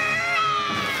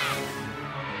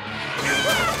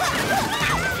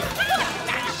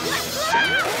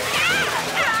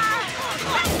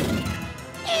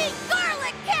 Eat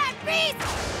garlic, cat beast!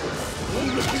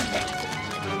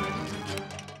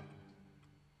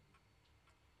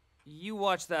 You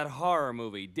watched that horror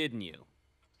movie, didn't you?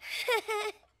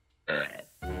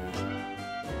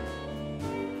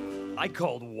 I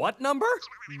called what number?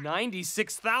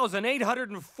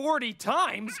 96,840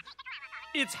 times?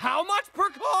 It's how much per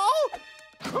call?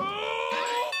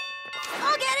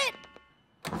 I'll get it!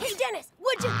 Hey, Dennis,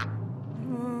 would you?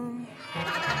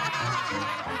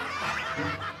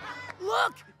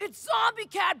 Look, it's Zombie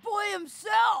Cat Boy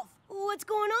himself. What's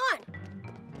going on?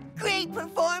 Great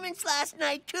performance last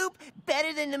night, Coop.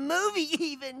 Better than the movie,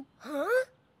 even. Huh?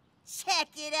 Check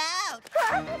it out.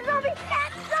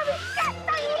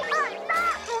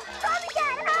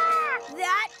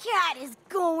 That cat is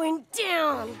going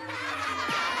down.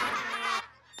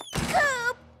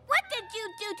 Coop, what did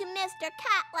you do to Mr.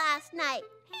 Cat last night?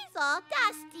 He's all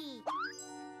dusty.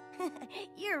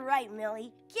 You're right,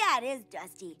 Millie. Cat is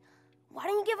dusty. Why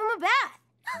don't you give him a bath?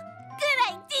 Good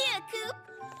idea, Coop.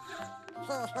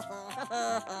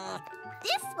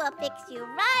 This will fix you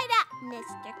right up,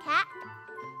 Mr. Cat.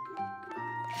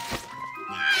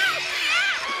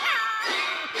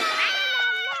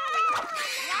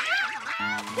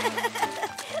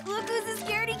 Look who's a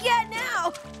scaredy cat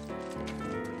now.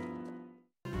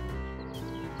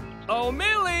 Oh,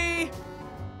 Millie!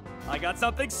 I got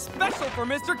something special for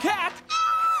Mr. Cat!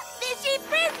 Fishy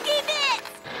frisky bits!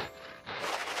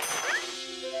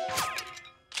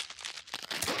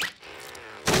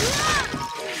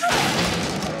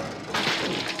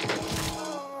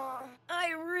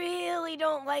 I really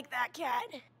don't like that cat.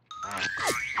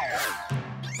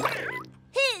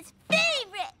 His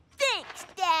favorite! Thanks,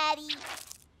 Daddy!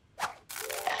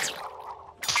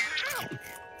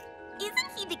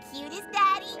 Isn't he the cutest,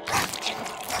 Daddy?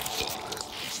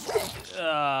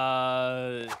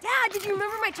 Dad, did you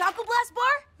remember my Choco Blast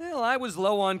bar? Well, I was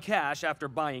low on cash after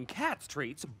buying Cat's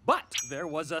treats, but there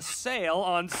was a sale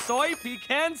on soy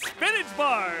pecan spinach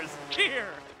bars. Here.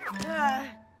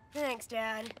 Thanks,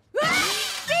 Dad.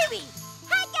 Baby!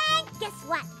 Hi, gang! Guess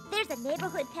what? There's a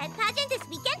neighborhood pet pageant this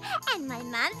weekend, and my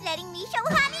mom's letting me show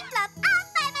Honey Fluff all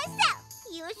by myself.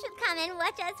 You should come and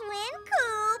watch us win,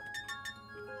 Coop.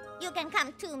 You can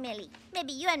come too, Millie.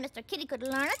 Maybe you and Mr. Kitty could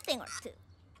learn a thing or two.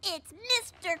 It's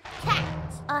Mr. Cat.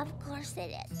 Of course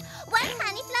it is. Once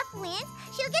Honey Fluff wins,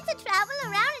 she'll get to travel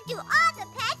around and do all the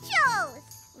pet shows.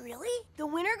 Really? The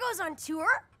winner goes on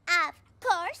tour? Of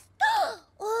course.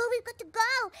 Oh, we've got to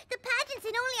go. The pageant's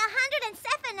in only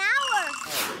 107 hours.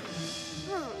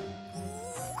 Who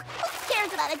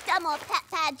cares about a dumb old pet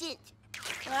pageant?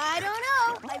 I don't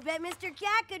know. I bet Mr.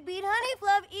 Cat could beat Honey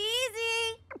Fluff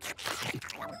easy.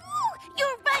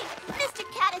 You're right. Mr.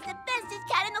 Cat is the bestest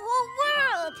cat in the whole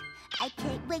world. I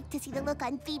can't wait to see the look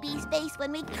on Phoebe's face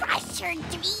when we crush her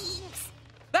dreams.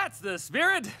 That's the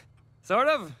spirit. Sort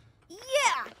of.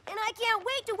 Yeah, and I can't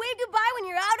wait to wave goodbye when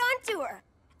you're out on tour.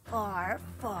 Far,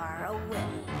 far away.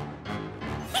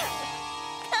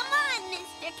 Come on,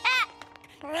 Mr. Cat.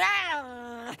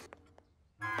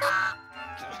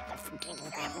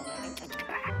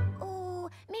 Oh,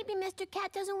 maybe Mr.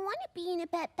 Cat doesn't want to be in a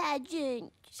pet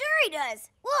pageant. Sure he does.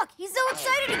 Look, he's so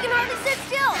excited he can hardly sit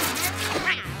still.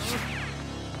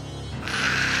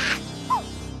 Oh,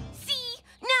 see?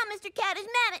 Now Mr. Cat is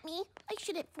mad at me. I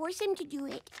shouldn't force him to do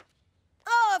it.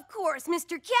 Oh, of course,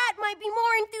 Mr. Cat might be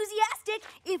more enthusiastic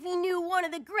if he knew one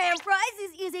of the grand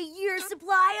prizes is a year's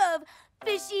supply of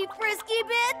fishy frisky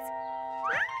bits.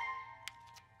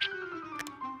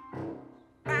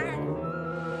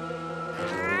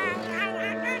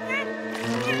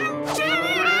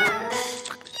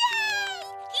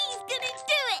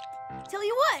 Tell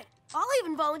you what, I'll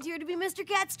even volunteer to be Mr.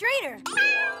 Cat's trainer.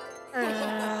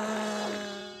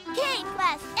 K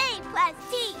plus A plus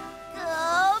T.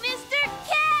 Go, Mr.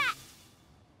 Cat!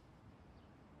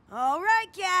 All right,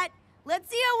 Cat. Let's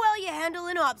see how well you handle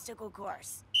an obstacle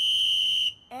course.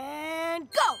 And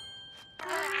go!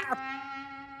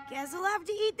 Guess I'll have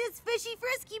to eat this fishy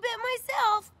frisky bit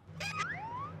myself.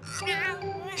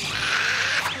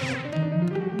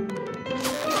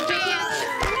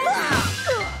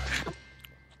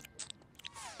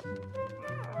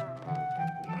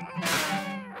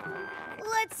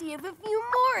 Let's see if a few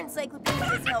more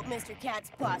encyclopedias help Mr.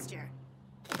 Cat's posture.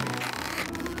 Way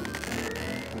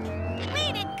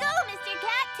to go, Mr.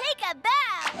 Cat! Take a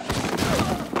bow!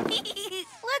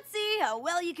 Let's see how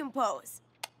well you can pose.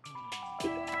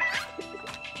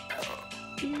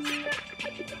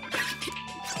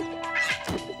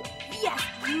 Yes,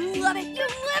 you love it, you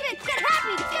live it! Get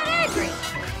happy, get angry!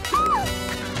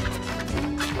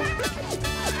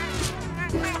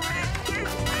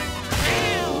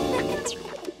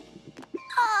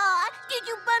 Aw, did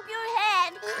you bump your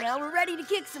head? Now we're ready to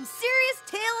kick some serious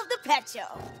Tale of the Pet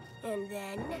Show. And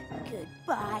then,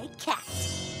 goodbye, cat.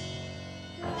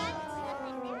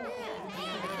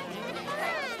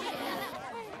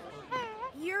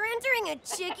 You're entering a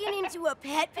chicken into a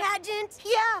pet pageant?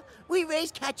 Yeah, we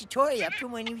raised Cacciatore up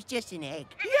from when he was just an egg.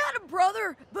 He had a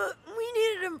brother, but we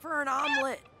needed him for an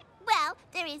omelet. Well,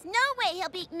 there is no way he'll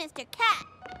beat Mr. Cat.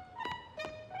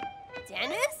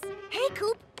 Dennis? Hey,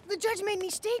 Coop, the judge made me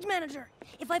stage manager.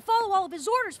 If I follow all of his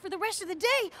orders for the rest of the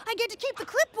day, I get to keep the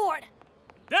clipboard.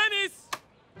 Dennis!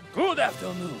 Good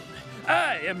afternoon.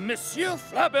 I am Monsieur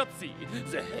Flaberty,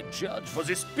 the head judge for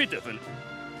this pitiful...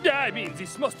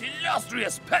 this most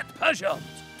illustrious pet pageant.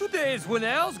 Today's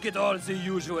winners get all the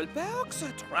usual perks,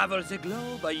 travel the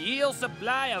globe, a year's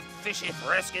supply of fishy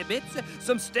frisky bits,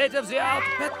 some state-of-the-art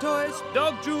pet toys,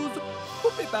 dog chews,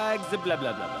 poopy bags, blah, blah,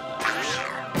 blah, blah, blah.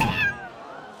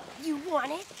 You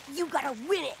want it? You gotta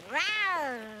win it.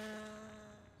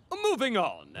 Moving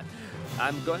on.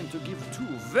 I'm going to give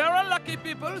two very lucky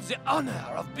people the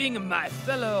honor of being my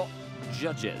fellow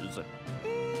judges.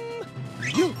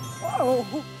 You. Oh,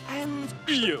 and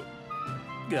you.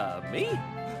 Me?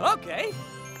 Okay.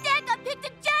 Dad got picked a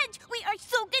judge! We are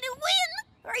so gonna win!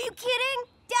 Are you kidding?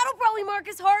 Dad'll probably mark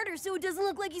us harder so it doesn't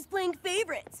look like he's playing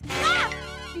favorites. Ah!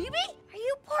 Phoebe? Are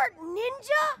you part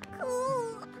ninja?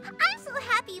 Cool. I'm so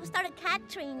happy you started cat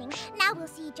training. Now we'll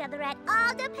see each other at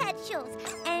all the pet shows.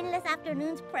 Endless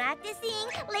afternoons practicing,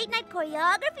 late-night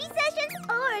choreography sessions,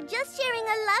 or just sharing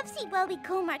a love seat while we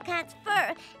comb our cat's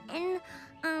fur and,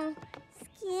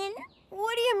 skin.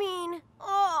 What do you mean,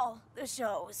 all the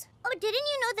shows? Oh, didn't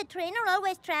you know the trainer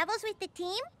always travels with the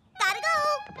team? Gotta go!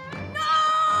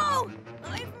 No!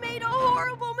 I've made a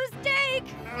horrible mistake!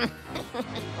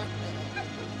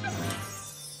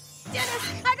 Dennis,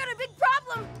 I got a big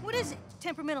problem! What is it?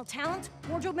 Temperamental talent?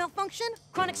 Wardrobe malfunction?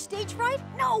 Chronic stage fright?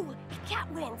 No! If Cat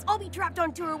wins, I'll be trapped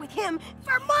on tour with him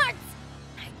for months!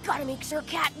 I gotta make sure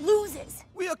Cat loses!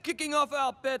 We are kicking off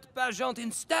our pet pageant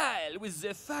in style with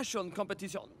the fashion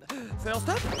competition. First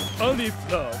up, Honey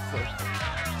Fluff.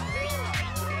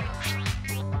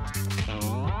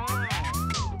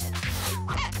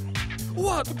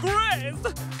 What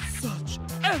grace! Such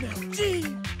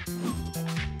energy!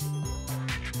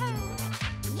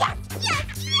 Yes, yes,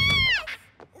 yes!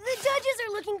 The judges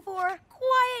are looking for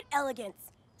quiet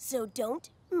elegance, so don't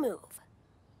move.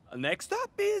 Next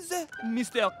up is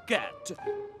Mr. Cat.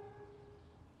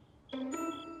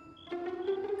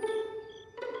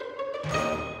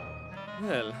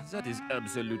 Well, that is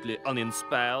absolutely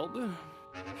uninspired.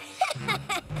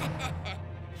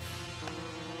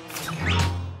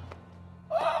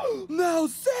 Now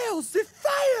there's the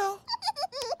fire!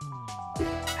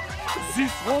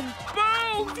 This one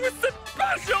burns with the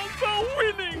passion for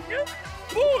winning!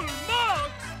 Full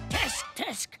marks! Tisk,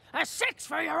 tisk, a 6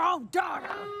 for your own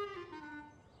daughter.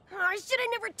 I should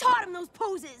have never taught him those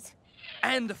poses.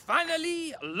 And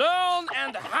finally, Lorne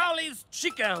and Harley's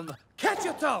chicken,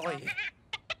 Cacciatore.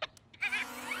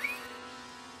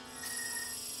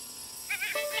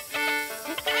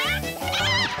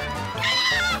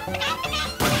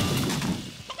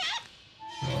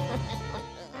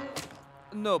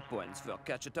 No points for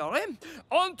Cacciatore.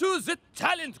 On to the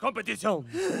talent competition.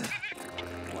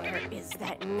 Where is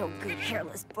that no-good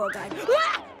hairless bug-eyed...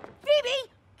 Ah! Phoebe!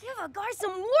 Give a guy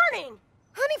some warning!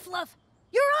 Honey Fluff,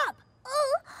 you're up!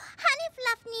 Oh, Honey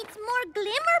Fluff needs more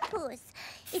glimmer poos.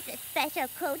 It's a special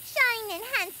coat shine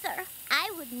enhancer. I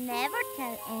would never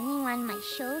tell anyone my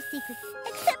show secrets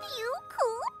except you,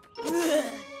 Coop.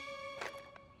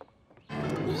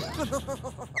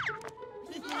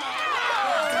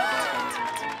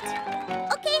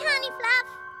 Okay, Honey Fluff.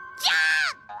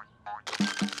 Jump!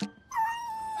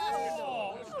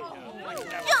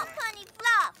 Jump, Honey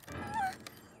Fluff.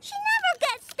 She never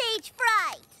gets stage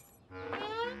fright.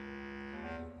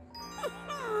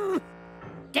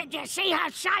 Did you see how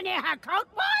shiny her coat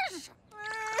was?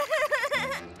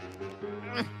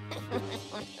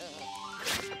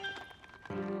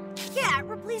 Cat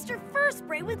replaced her fur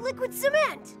spray with liquid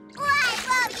cement. Why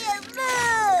won't you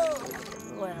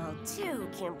move? Well, two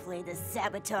can play the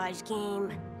sabotage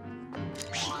game.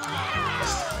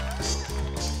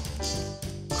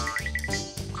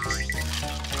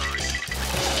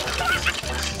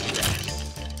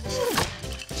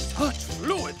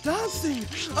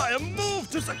 I am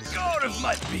moved to the core of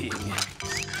my being.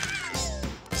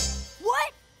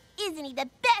 What? Isn't he the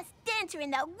best dancer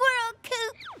in the world,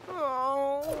 Coop?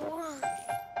 Oh.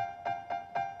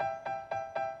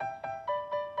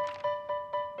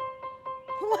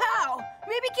 Wow!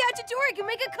 Maybe Cacciatore can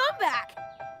make a comeback!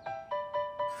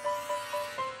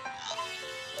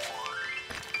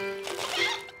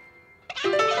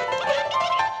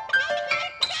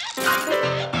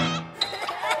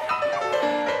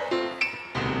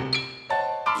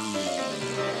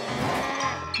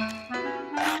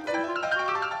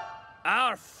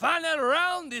 Our final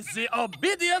round is the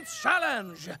obedience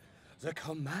challenge. The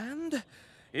command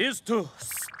is to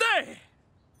stay.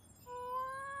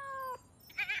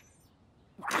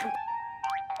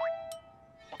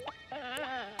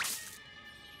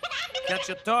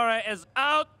 Cacciatore is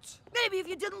out. Maybe if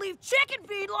you didn't leave chicken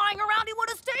feed lying around, he would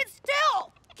have stayed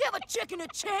still! Give a chicken a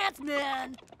chance,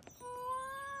 man!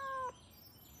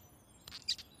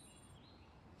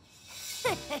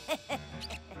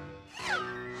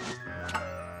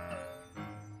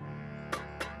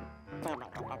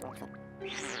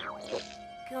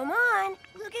 Come on,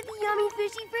 look at the yummy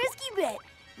fishy frisky bit.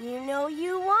 You know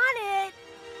you want it.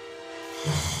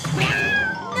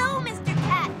 No, Mr.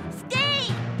 Cat!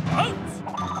 Stay! Out!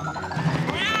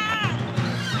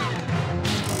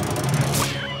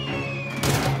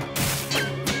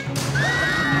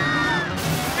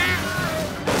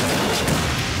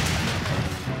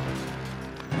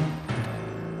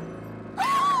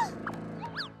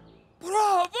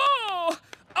 Bravo!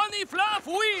 Oniflaf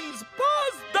wins!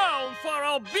 Paws down for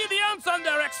obedience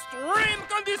under extreme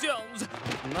conditions!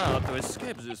 Now to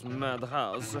escape this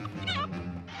madhouse.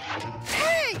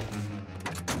 Hey!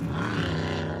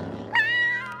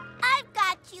 I've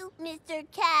got you, Mr.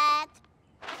 Cat.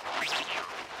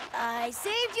 I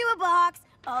saved you a box.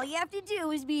 All you have to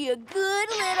do is be a good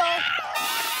little...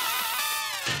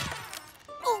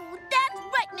 Oh, that's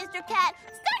right, Mr. Cat.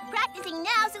 Start practicing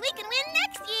now so we can win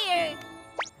next year.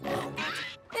 A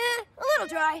little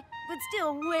dry, but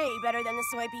still way better than the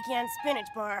soy pecan spinach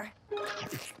bar.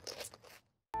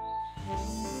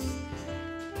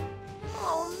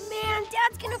 Oh man,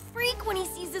 Dad's gonna freak when he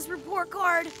sees this report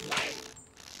card.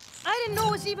 I didn't know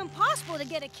it was even possible to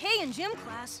get a K in gym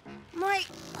class. My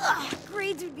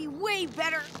grades would be way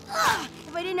better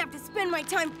if I didn't have to spend my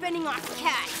time fending off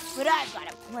cats. But I've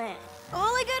got a plan.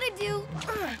 All I gotta do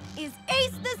is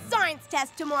ace the science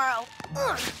test tomorrow.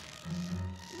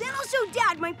 Then I'll show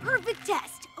Dad my perfect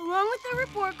test, along with the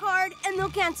report card, and they'll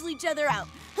cancel each other out.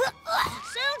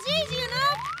 Sounds easy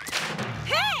enough.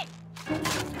 Hey!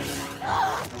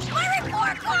 My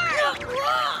report card!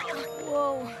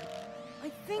 Whoa. I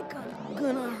think I'm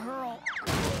gonna hurl.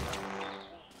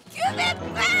 Give it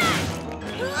back!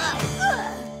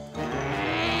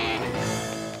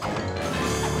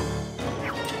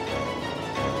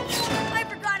 I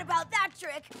forgot about that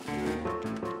trick.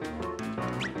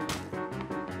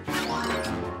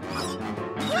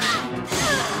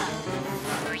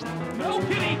 No,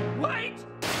 Kitty! Wait!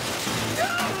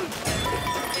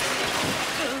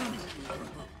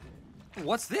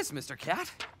 What's this, Mr. Cat?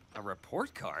 A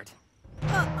report card?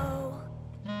 Uh-oh.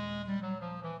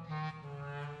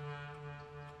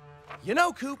 You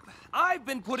know, Coop, I've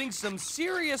been putting some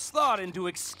serious thought into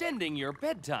extending your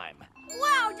bedtime.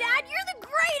 Wow, Dad, you're the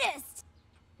greatest!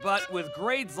 But with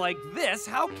grades like this,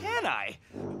 how can I?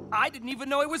 I didn't even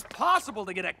know it was possible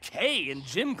to get a K in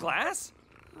gym class.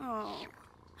 Oh.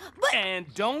 But...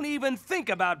 And don't even think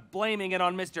about blaming it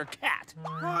on Mr. Cat.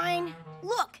 Fine.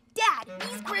 Look, Dad,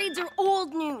 these grades are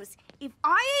old news. If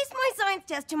I ace my science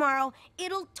test tomorrow,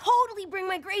 it'll totally bring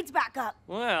my grades back up.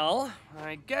 Well,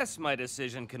 I guess my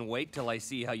decision can wait till I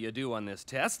see how you do on this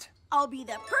test. I'll be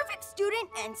the perfect student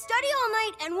and study all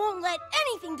night and won't let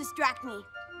anything distract me.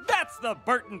 That's the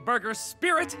Burtonburger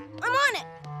spirit. I'm on it.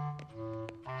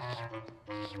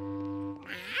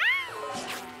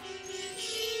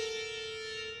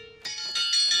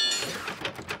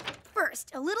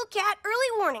 First, a little cat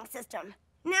early warning system.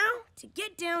 Now, to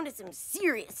get down to some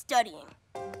serious studying.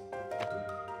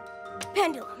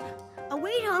 Pendulum. A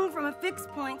weight hung from a fixed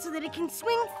point so that it can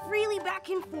swing freely back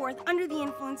and forth under the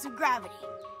influence of gravity.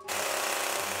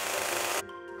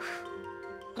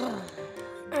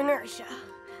 Inertia.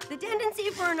 The tendency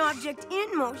for an object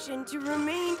in motion to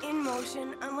remain in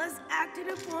motion unless acted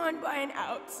upon by an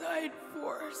outside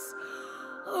force.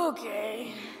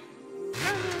 Okay.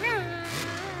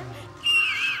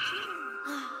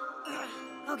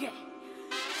 Okay.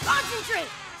 Concentrate!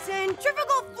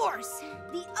 Centrifugal force.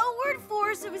 The outward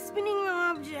force of a spinning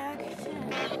object.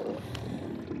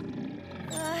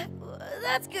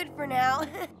 That's good for now.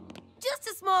 Just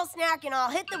Just a small snack and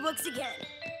I'll hit the books again.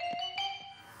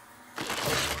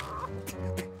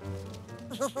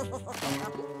 I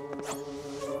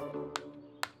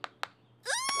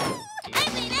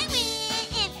win,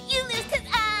 and you lose 'cause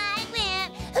I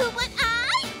win. Who won?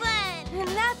 I won. And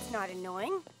that's not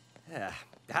annoying.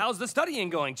 How's the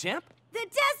studying going, champ? The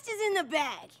test is in the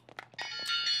bag.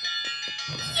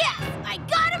 Yes, I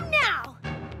got him now.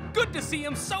 Good to see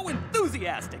him so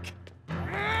enthusiastic.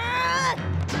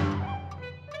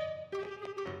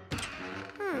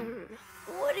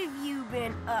 What have you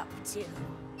been up to?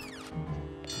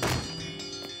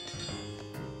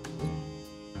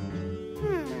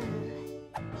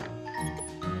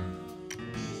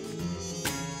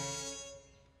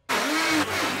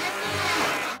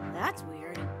 That's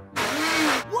weird.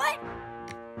 What?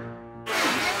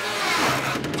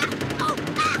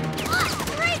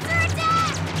 Racer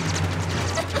attack!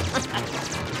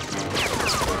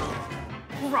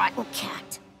 Rotten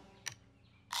cat.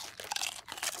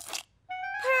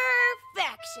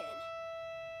 Perfection.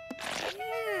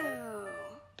 Ew.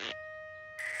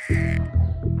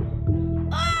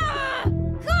 Ah!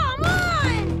 Come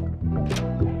on!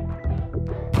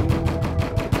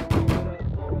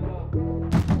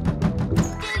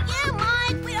 Do you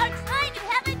mind? We are trying to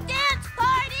have a dance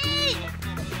party!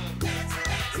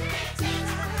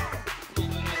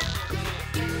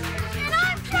 And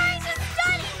I'm trying to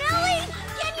study, Millie!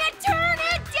 Can you turn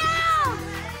it down?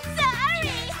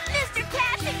 Sorry! Mr.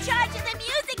 Cat's in charge of the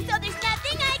music, so there's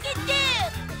nothing I can do!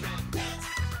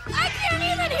 I can't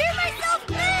even hear myself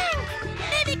sing!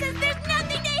 Maybe because there's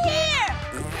nothing to hear!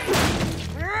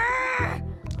 Grrr!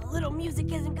 A little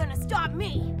music isn't gonna stop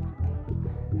me.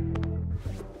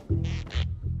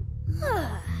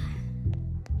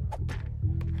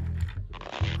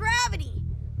 Gravity,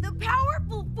 the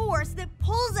powerful force that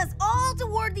pulls us all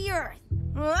toward the Earth.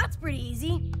 Well, that's pretty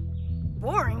easy.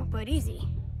 Boring, but easy.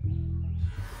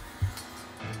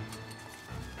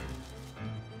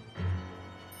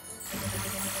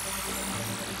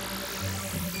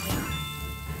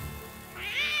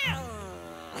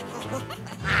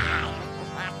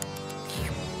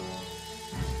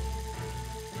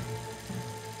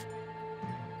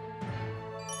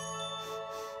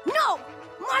 No!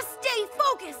 Must stay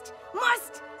focused!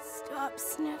 Must stop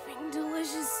sniffing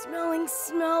delicious smelling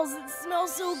smells that smell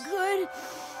so good.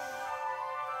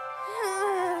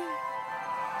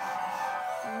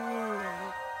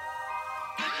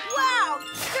 Wow!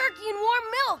 Turkey and warm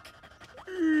milk!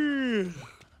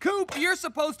 Coop, you're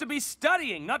supposed to be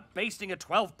studying, not basting a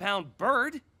 12-pound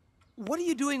bird. What are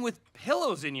you doing with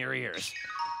pillows in your ears?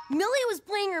 Millie was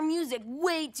playing her music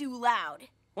way too loud.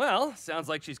 Well, sounds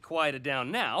like she's quieted down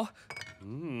now.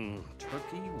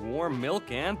 Turkey, warm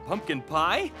milk, and pumpkin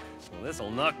pie? Well,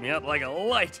 this'll knock me out like a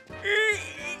light.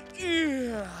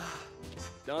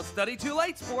 Don't study too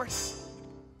late, sport.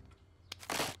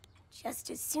 Just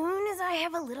as soon as I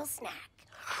have a little snack.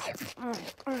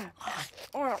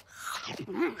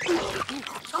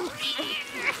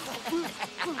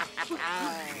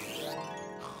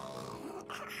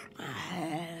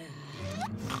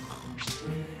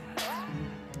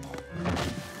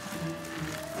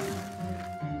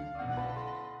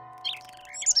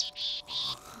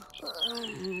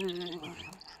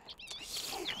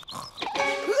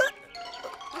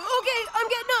 Okay, I'm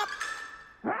getting up.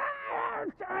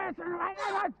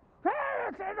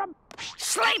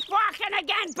 Sleepwalking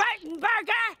again,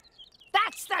 Burtonburger?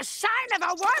 That's the sign of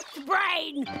a warped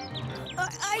brain.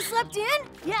 I slept in?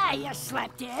 Yeah, you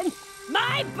slept in.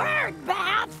 My bird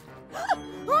bath.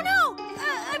 Oh no!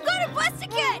 I've got a bus to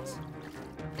catch!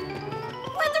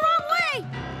 Went the wrong way!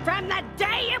 From the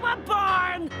day you were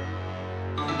born.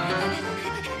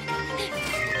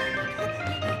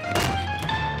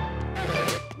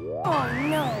 Oh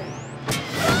no!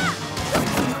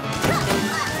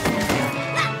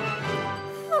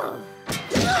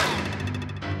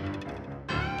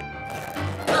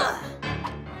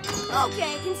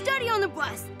 Okay, I can study on the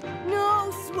bus.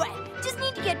 No sweat. Just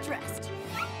need to get dressed.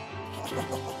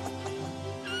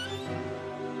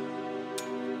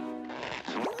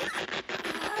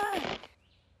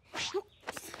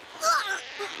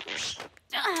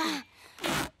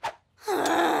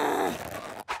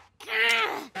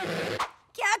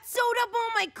 Cat sewed up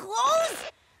all my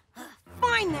clothes?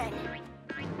 Fine then.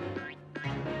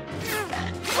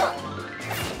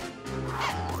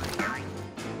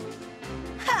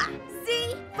 Ha!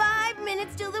 See? 5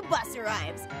 minutes till the bus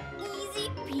arrives. Easy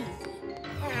peasy.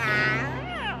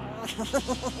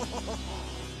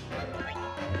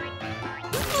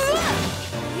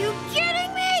 You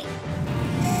kidding me?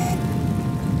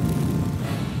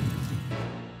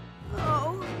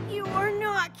 Oh, you are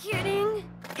not kidding.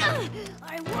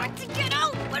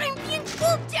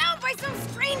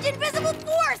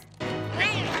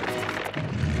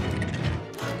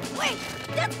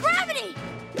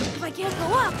 I can't go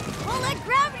up. I'll let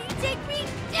gravity take me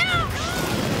down.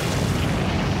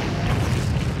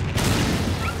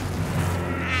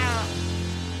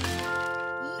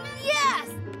 Yes!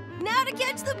 Now to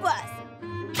catch the bus.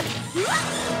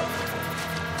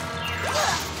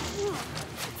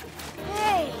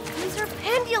 Hey, these are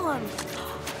pendulums.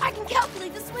 I can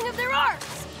calculate the swing of their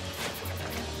arcs.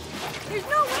 There's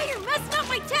no way you're messing up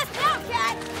my test now,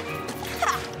 Cat.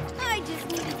 Ha! I just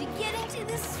needed to get into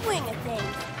the swing of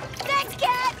things. Thanks,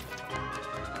 Cat.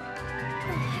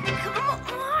 Come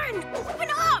on, open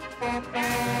up.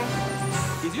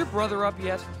 Is your brother up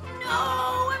yet?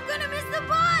 No, I'm gonna miss the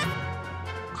bus.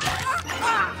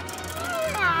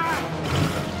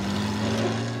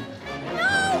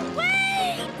 No,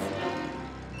 wait!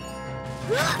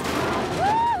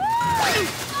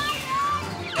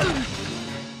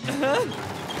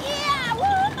 Yeah,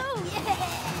 woohoo!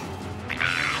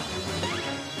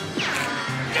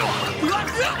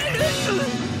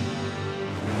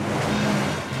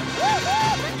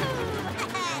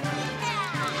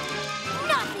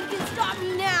 Nothing can stop me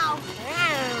now.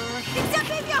 Except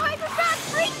maybe a hyper-fast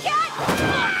freak cat.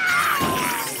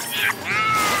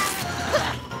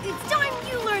 It's time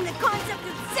you learn the concept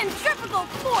of centrifugal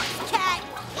force, Cat.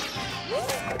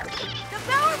 The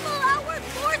powerful outward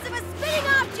force of a spinning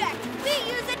object. We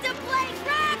use it to play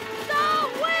crack the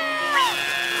whip!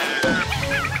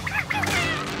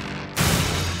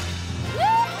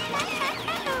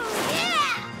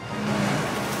 Yeah!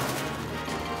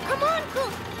 Come on,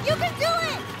 Coop. You can do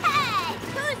it! Hey,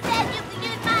 who said you could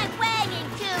use my wagon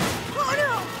too? Oh,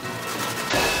 no!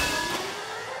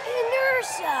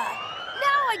 Inertia.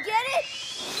 Now I get it.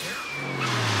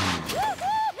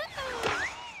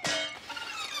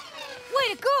 Way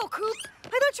to go, Coop. I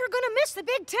thought you were gonna miss the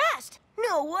big test.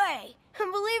 No way.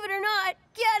 And believe it or not,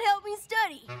 Cat helped me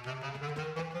study.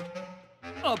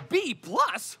 A B+?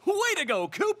 Way to go,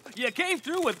 Coop! You came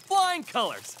through with flying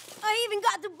colors. I even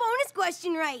got the bonus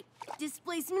question right.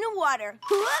 Displacement of water.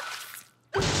 Whoops!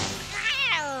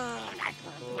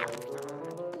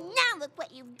 Now look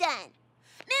what you've done.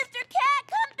 Mr. Cat,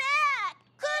 come back!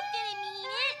 Coop didn't mean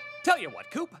it. Tell you what,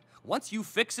 Coop. Once you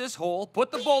fix this hole,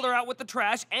 put the boulder out with the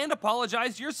trash, and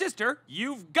apologize to your sister,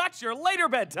 you've got your later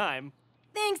bedtime.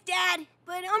 Thanks, Dad.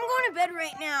 But I'm going to bed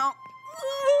right now.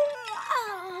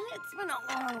 It's been a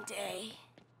long day.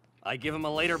 I give him a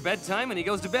later bedtime and he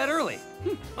goes to bed early.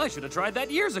 I should have tried that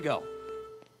years ago.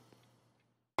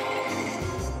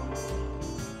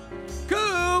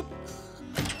 Coop!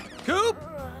 Coop!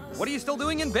 What are you still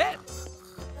doing in bed?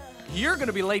 You're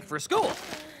gonna be late for school.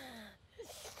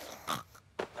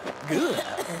 Good.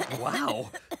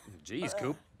 Wow. Geez,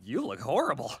 Coop, you look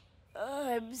horrible.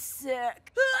 I'm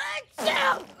sick.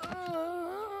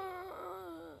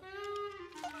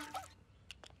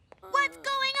 What's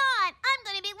going on? I'm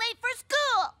gonna be late for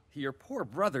school. Your poor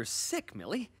brother's sick,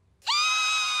 Millie.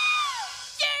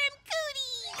 Germ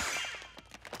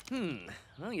cooties!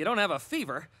 Well, you don't have a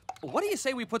fever. What do you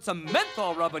say we put some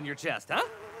menthol rub on your chest, huh?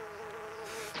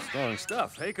 Strong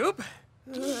stuff, hey, Coop?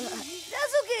 That's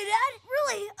okay, Dad.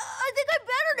 Really, I think I'm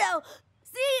better now.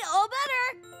 See, all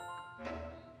better.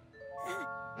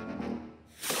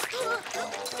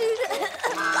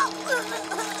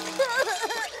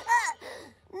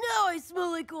 Now I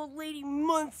smell like old lady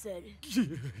Munson.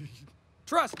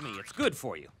 Trust me, it's good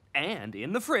for you. And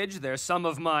in the fridge, there's some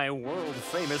of my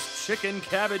world-famous chicken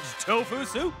cabbage tofu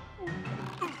soup.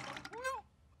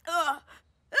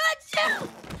 Achoo!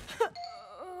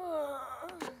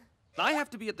 I have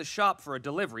to be at the shop for a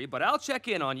delivery, but I'll check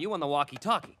in on you on the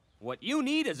walkie-talkie. What you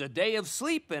need is a day of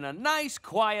sleep in a nice,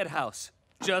 quiet house.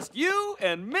 Just you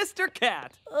and Mr.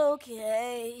 Cat.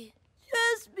 Okay.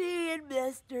 Just me and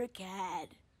Mr. Cat.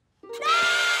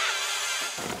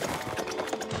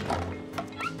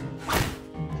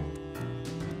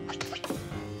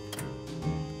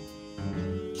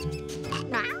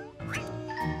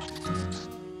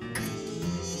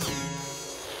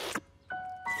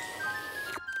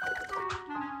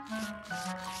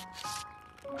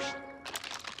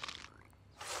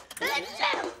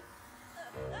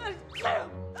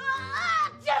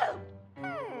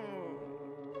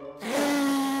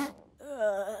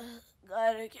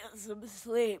 Gotta get some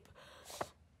sleep.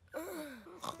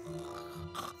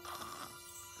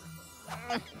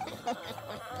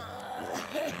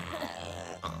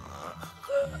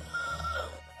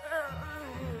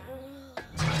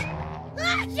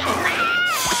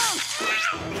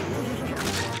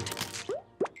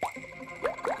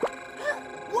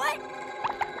 What?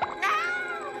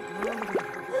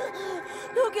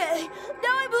 Okay,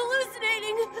 now I'm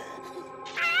hallucinating.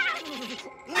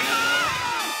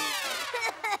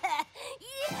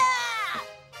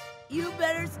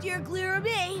 better steer clear of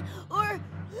me, or...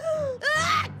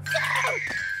 Dad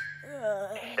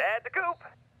to Coop.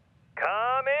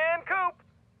 Come in, Coop.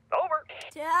 Over.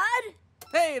 Dad?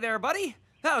 Hey there, buddy.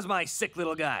 How's my sick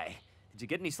little guy? Did you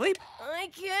get any sleep? I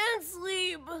can't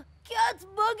sleep. Cat's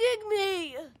bugging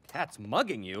me. Cat's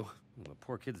mugging you? The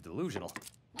poor kid's delusional.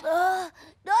 Not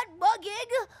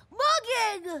bugging.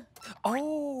 Mugging!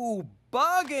 Oh,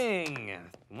 bugging.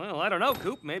 Well, I don't know,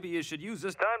 Coop. Maybe you should use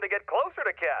this time to get closer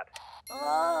to Cat.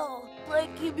 Oh,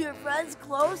 like keep your friends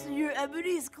close and your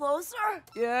enemies closer?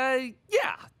 Yeah.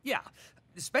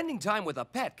 Spending time with a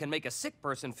pet can make a sick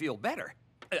person feel better.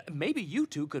 Maybe you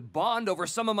two could bond over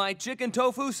some of my chicken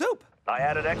tofu soup. I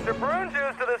added extra prune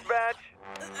juice to this batch.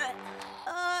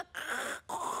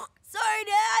 Sorry,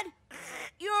 Dad.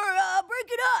 You're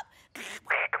breaking up.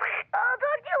 I'll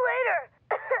talk to you later.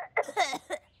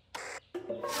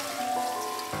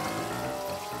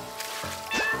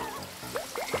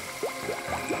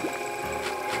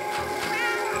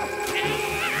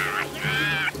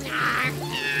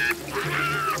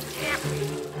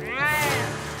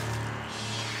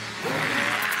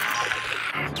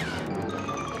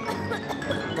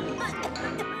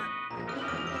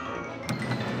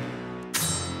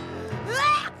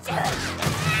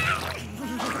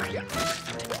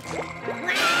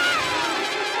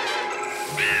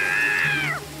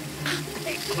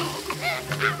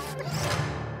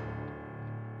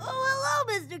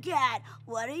 Mr. Cat,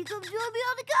 why don't you come join me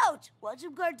on the couch? Watch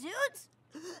some cartoons?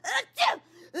 Cat!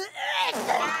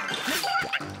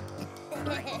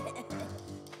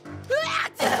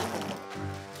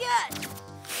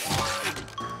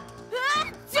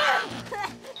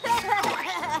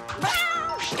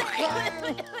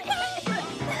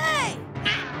 Hey!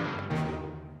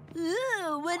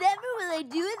 Ooh, whatever will I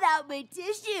do without my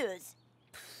tissues?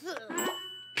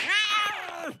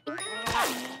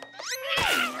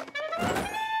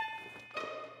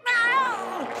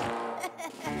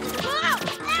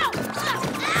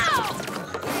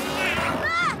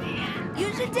 You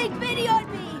should take pity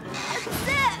on me. I'm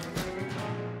sick.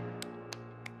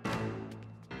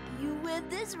 You win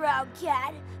this round,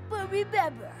 Cat. But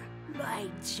remember, my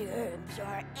germs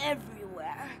are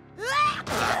everywhere.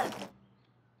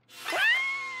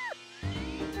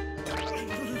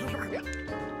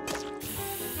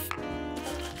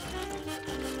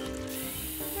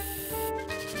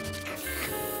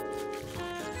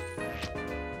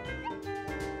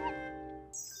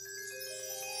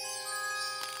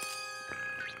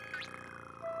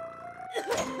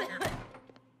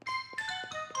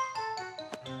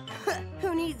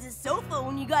 Who needs a sofa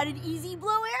when you got an easy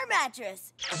blow air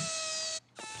mattress?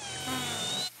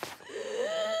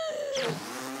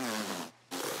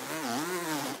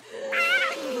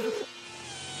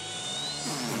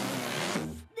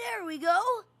 There we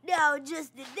go. Now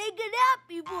just to take a nap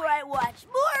before I watch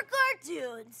more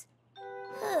cartoons.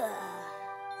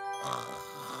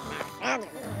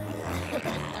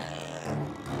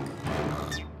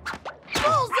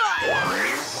 Bullseye!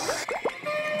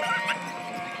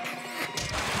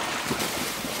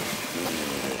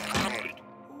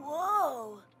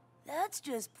 Whoa, that's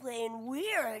just plain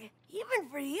weird, even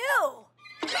for you.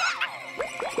 Hey,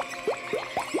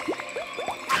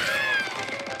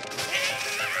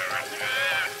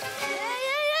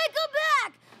 come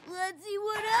back! Let's see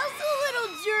what else a little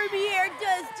germy hair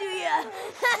does to you.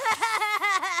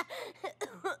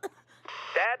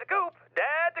 Dad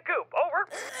to Coop, over.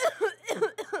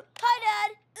 Hi,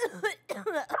 Dad.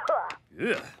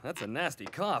 Ugh, that's a nasty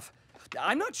cough.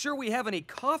 I'm not sure we have any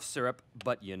cough syrup,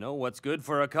 but you know what's good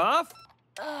for a cough?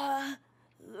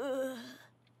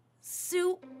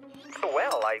 Soup.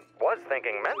 Well, I was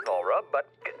thinking menthol rub, but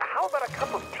how about a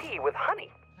cup of tea with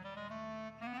honey?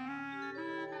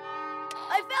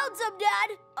 I found some,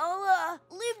 Dad. I'll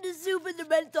leave the soup and the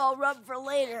menthol rub for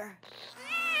later.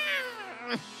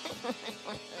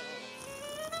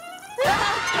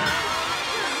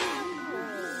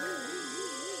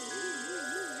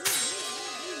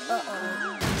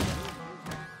 Uh-oh.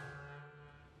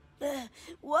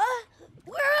 What?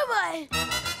 Where am I?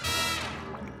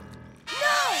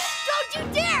 No! Don't you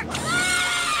dare!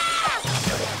 Ah!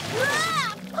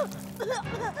 Ah!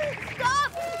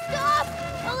 Stop! Stop!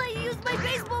 I'll let you use my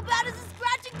baseball bat as a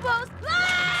scratching post. Ah!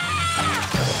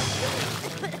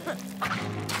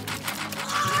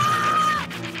 Ah!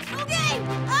 Okay!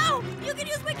 Oh! You can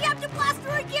use my Captain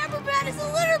Blasteroid cameraman as a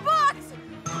litter box!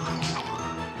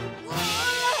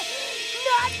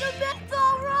 Not the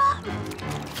menthol rub!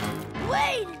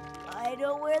 Wait! I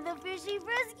know where the fishy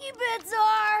frisky bits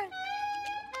are!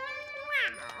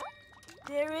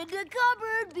 They're in the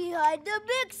cupboard behind the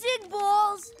mixing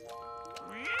bowls!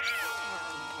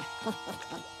 Coop?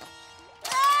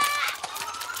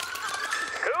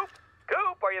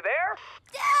 Coop, are you there?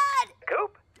 Dad!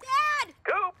 Coop? Dad!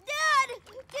 Coop? Dad!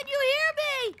 Can you hear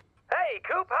me? Hey,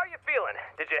 Coop, how you feeling?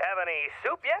 Did you have any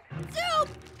soup yet? Soup!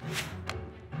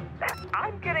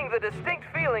 I'm getting the distinct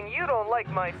feeling you don't like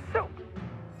my soup.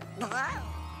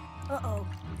 Uh-oh.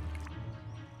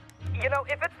 You know,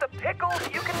 if it's the pickles,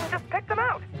 you can just pick them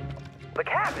out. The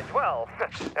cabbage, well,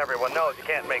 everyone knows you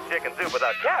can't make chicken soup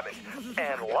without cabbage.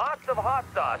 And lots of hot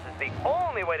sauce is the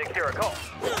only way to cure a cold.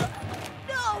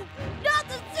 No! Not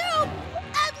the soup!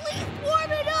 At least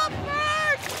warm it up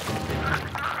first!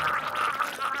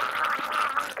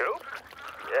 Coop?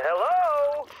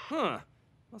 Hello? Huh.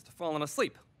 Must have fallen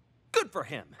asleep. Good for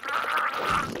him.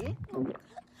 Achoo!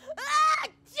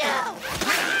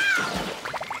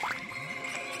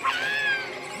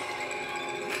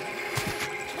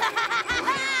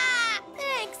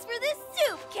 Thanks for the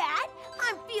soup, Cat.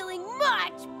 I'm feeling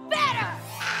much better.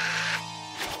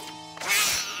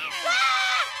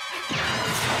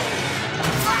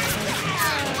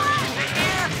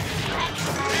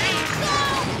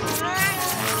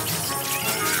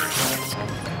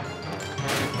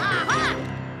 Aha!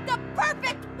 The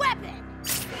perfect weapon!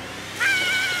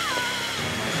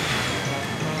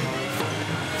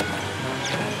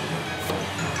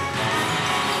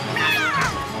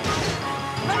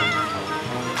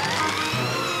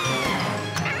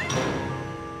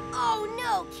 Oh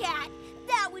no, Cat!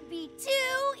 That would be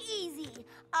too easy.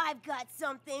 I've got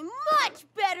something much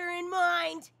better in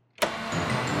mind.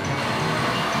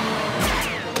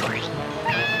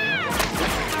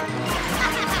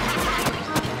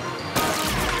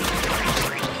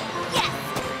 Yes!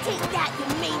 Take that, you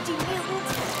mangy mutant!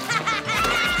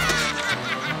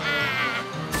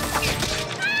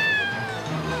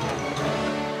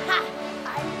 Ha! I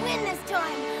win this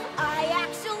time! I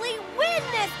actually win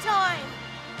this time!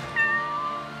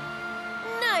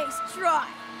 Nice try.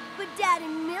 But Dad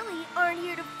and Millie aren't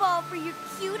here to fall for your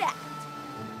cute act.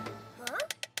 Huh?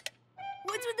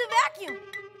 What's with the vacuum?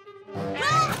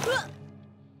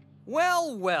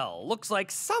 Well, well, looks like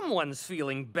someone's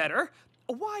feeling better.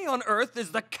 Why on earth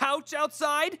is the couch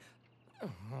outside?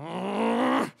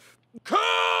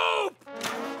 Coop!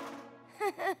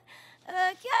 Cat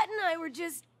and I were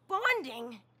just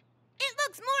bonding. It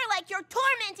looks more like you're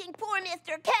tormenting poor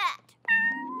Mr. Cat.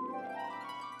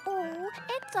 Oh,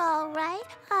 it's all right.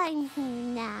 I'm here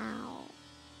now.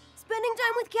 Spending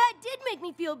time with Cat did make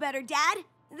me feel better, Dad.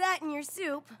 That and your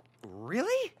soup.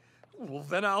 Really? Well,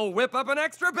 then I'll whip up an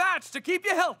extra batch to keep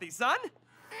you healthy, son.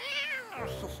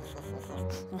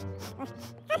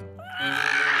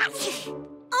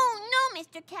 Oh no,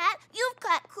 Mr. Cat, you've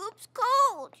caught Coop's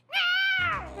cold.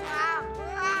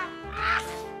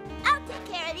 I'll take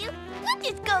care of you. You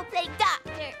just go play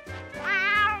doctor.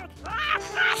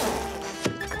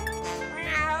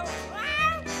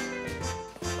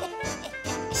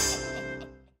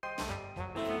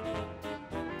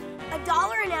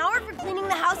 $1 an hour for cleaning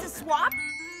the house a swap?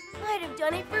 I'd have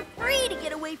done it for free to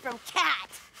get away from Cat.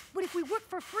 But if we work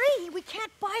for free, we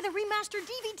can't buy the remastered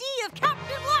DVD of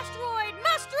Captain Blasteroid,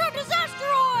 Master of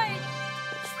Disasteroid!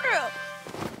 True.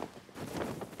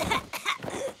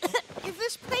 If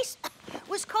this place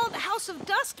was called the House of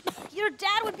Dust, your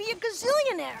dad would be a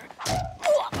gazillionaire.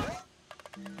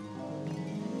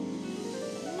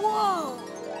 Whoa!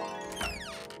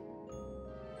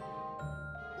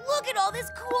 Look at all this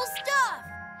cool stuff!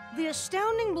 The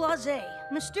astounding blasé,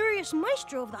 mysterious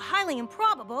maestro of the highly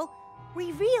improbable,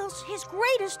 reveals his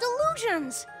greatest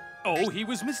illusions. Oh, he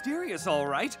was mysterious, all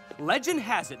right. Legend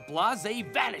has it Blasé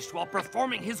vanished while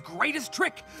performing his greatest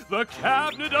trick, the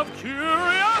Cabinet of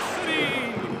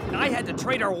Curiosity. I had to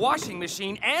trade our washing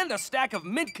machine and a stack of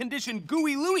mint-condition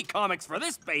Gooey Louie comics for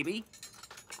this baby.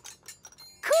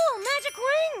 Cool, magic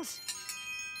rings!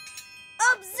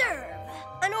 Observe!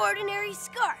 An ordinary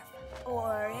scarf.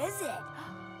 Or is it?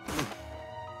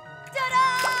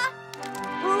 Ta-da!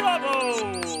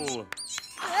 Bravo!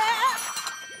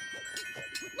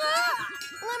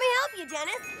 Let me help you,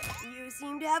 Dennis. You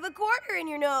seem to have a quarter in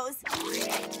your nose.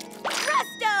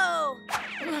 Presto!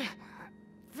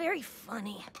 Very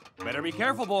funny. Better be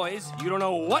careful, boys. You don't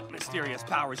know what mysterious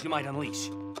powers you might unleash.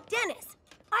 Dennis,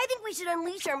 I think we should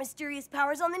unleash our mysterious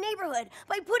powers on the neighborhood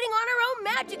by putting on our own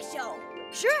magic show.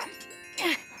 Sure.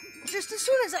 Just as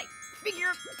soon as I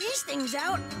figure these things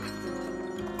out.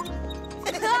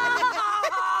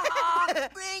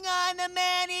 Bring on the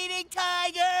man-eating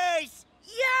tigers!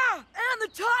 Yeah, and the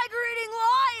tiger-eating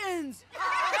lions!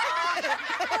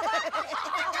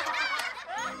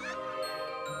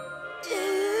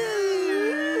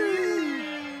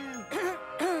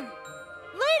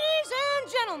 Ladies and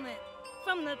gentlemen,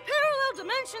 from the parallel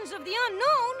dimensions of the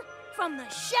unknown, from the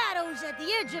shadows at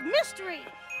the edge of mystery,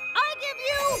 I give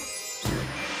you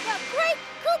the Great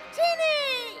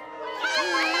Coop-tini!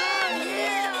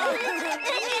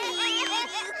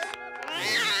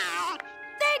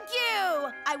 Thank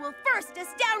you! I will first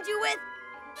astound you with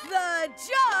the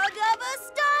Jug of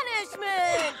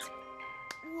Astonishment!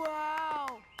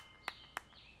 Wow!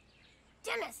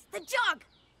 Dennis, the jug!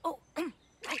 Oh,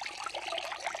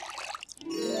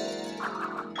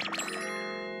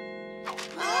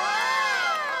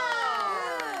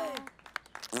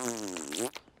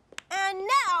 And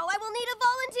now I will need a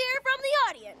volunteer from the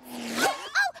audience.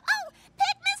 Oh,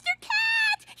 pick Mr.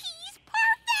 Cat! He's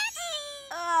perfect!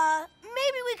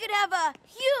 Maybe we could have a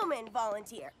human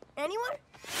volunteer. Anyone?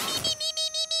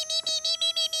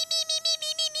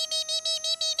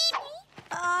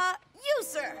 You,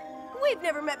 sir. We've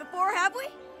never met before, have we?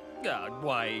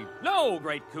 Why, no,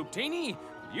 Great Coop-tini.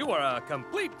 You are a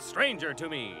complete stranger to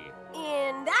me.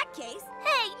 In that case...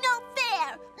 Hey, no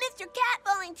fair! Mr. Cat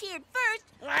volunteered first.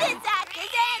 This act is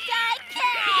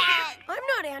anti-cat! I'm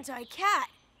not anti-cat.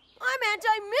 I'm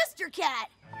anti-Mr. Cat.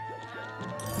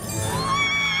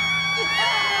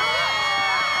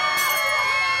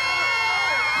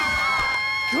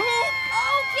 Coop!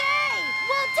 Okay,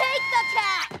 we'll take the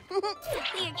cat.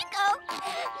 Here you go.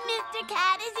 Mr.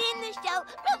 Cat is in the show.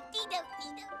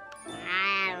 Roop-dee-doo-dee-doo.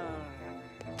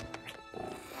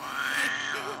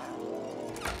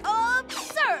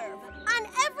 Observe an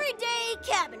everyday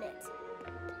cabinet.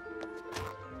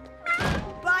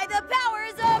 By the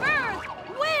powers of earth,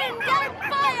 wind, and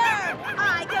fire,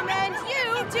 I command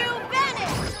you to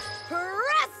vanish.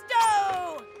 Presto!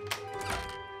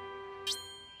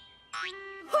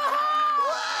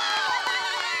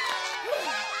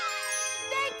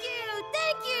 Thank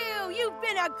you. You've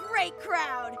been a great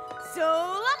crowd. So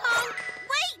long.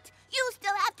 Wait! You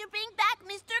still have to bring back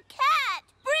Mr. Cat.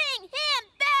 Bring him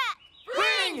back!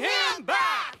 Bring him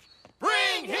back!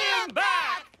 Bring him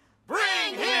back!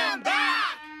 Bring him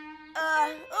back!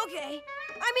 Okay.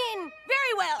 I mean,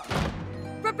 very well.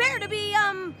 Prepare to be,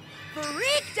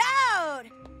 freaked out.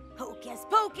 Hocus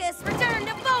pocus, return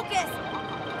to focus.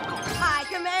 I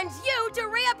command you to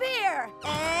reappear.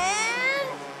 And...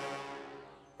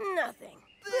 nothing.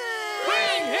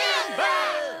 Bring him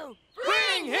back!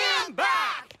 Bring him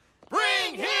back!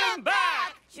 Bring him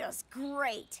back! Just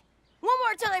great. One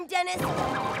more time, Dennis.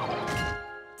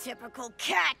 Typical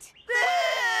cat. Boo!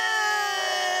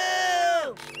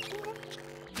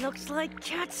 Looks like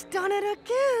Cat's done it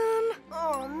again.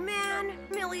 Oh, man.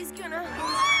 Millie's gonna...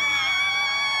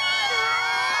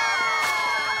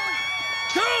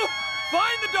 Coop!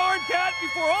 Find the darn cat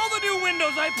before all the new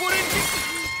windows I put in...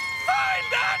 Find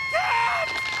that cat!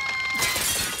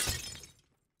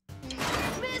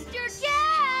 Mr.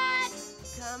 Cat!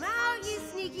 Come out, you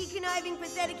sneaky, conniving,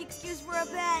 pathetic excuse for a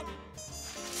bet.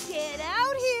 Get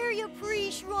out here, you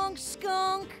pre-shrunk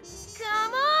skunk.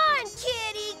 Come on,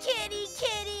 kitty, kitty,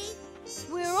 kitty.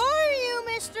 Where are you,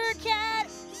 Mr. Cat?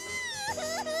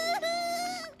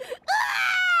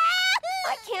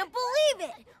 I can't believe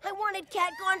it. I wanted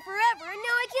Cat gone forever, and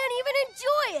now I can't even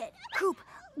enjoy it. Coop,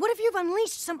 what if you've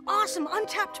unleashed some awesome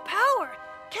untapped power?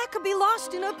 Cat could be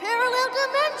lost in a parallel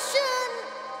dimension.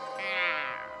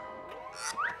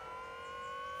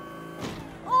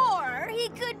 Or he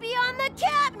could be on the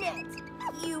cabinet.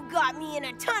 You got me in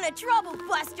a ton of trouble,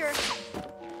 Buster.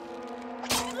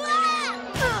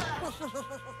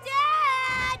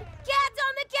 Dad! Cat's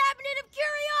on the cabinet of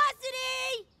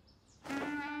curiosity!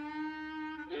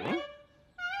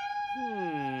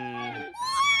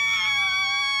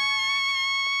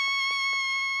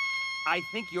 I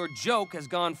think your joke has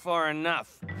gone far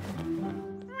enough.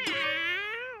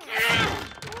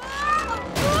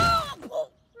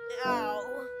 Ow.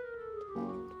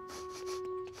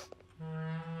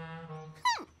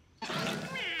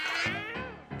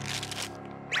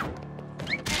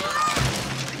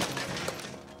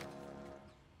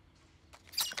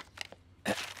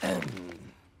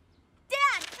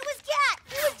 Dad, it was Cat!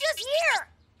 He was just here!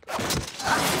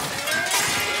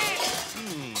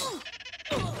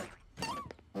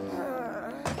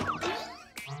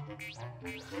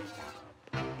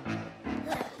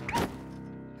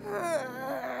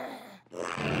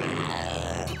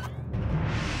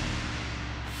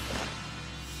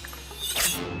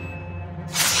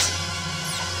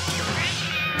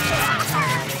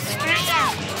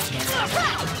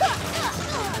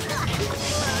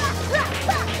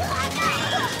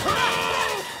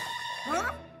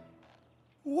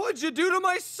 What'd you do to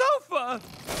my sofa?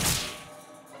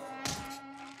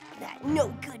 That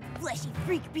no-good, fleshy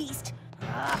freak beast.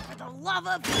 For the love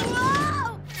of...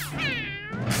 Whoa!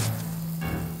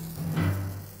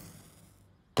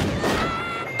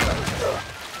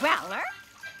 Growler?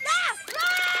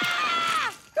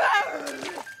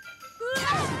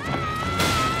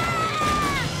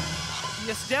 The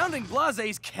astounding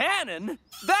Blase's cannon?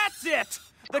 That's it!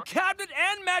 The cabinet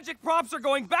and magic props are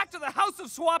going back to the House of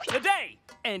Swap today!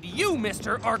 And you,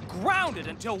 mister, are grounded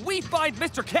until we find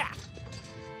Mr. Cat!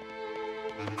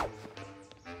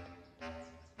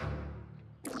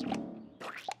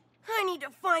 I need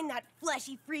to find that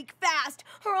fleshy freak fast,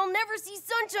 or I'll never see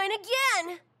sunshine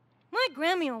again! My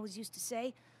Grammy always used to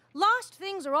say, lost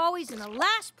things are always in the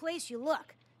last place you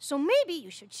look. So maybe you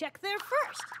should check there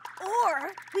first.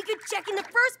 Or we could check in the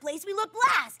first place we looked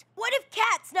last. What if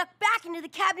Cat snuck back into the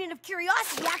Cabinet of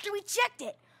Curiosity after we checked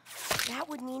it? That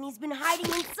would mean he's been hiding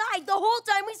inside the whole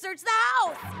time we searched the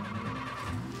house.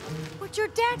 But your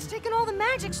dad's taken all the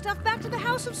magic stuff back to the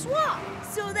House of Swap.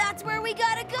 So that's where we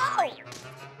gotta go.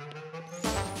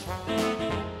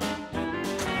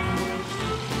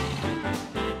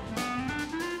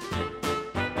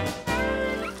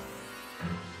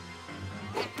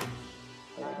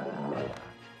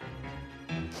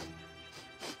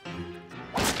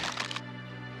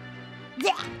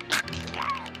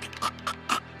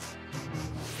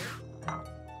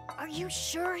 Are you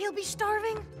sure he'll be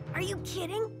starving? Are you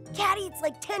kidding? Cat eats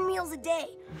like 10 meals a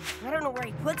day. I don't know where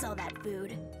he puts all that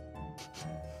food.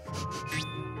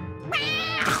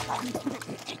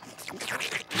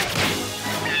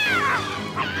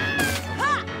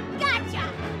 Ha! Gotcha!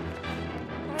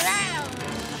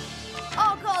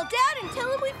 I'll call Dad and tell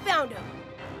him we found him.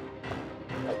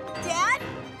 Dad,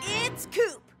 it's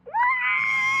Coop.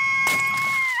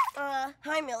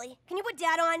 Hi, Millie. Can you put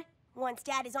Dad on? Once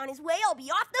Dad is on his way, I'll be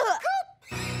off the hook.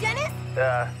 Coop! Dennis?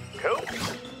 Coop?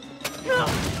 Coop,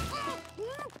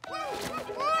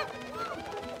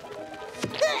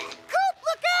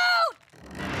 look out!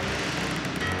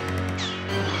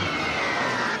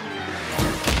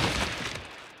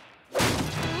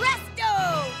 Presto!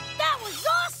 That was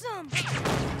awesome!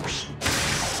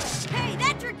 Hey,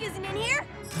 that trick isn't in here.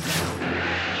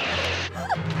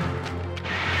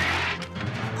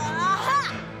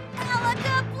 Aha!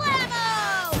 Alaka-blamo!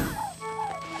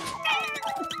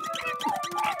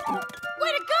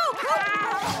 Way to go, Coop!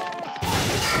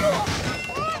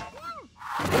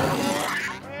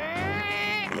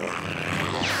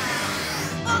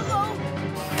 Uh-oh!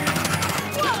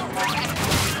 Whoa!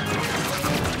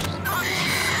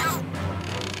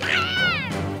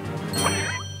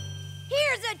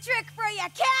 Here's a trick for you,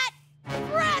 Cat!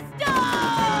 Presto!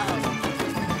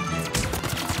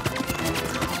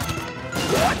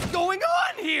 What's going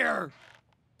on here?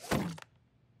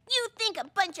 You think a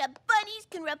bunch of bunnies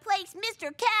can replace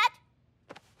Mr. Cat?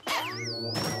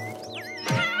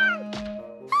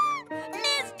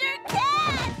 Mr.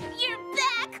 Cat! You're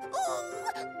back!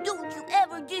 Ooh, don't you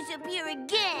ever disappear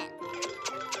again!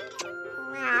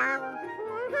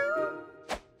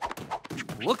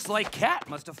 Looks like Cat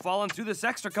must have fallen through this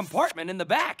extra compartment in the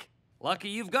back. Lucky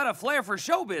you've got a flair for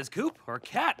showbiz, Coop, or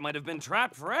Cat might have been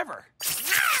trapped forever.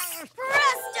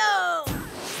 Presto!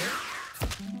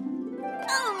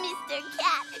 Oh, Mr.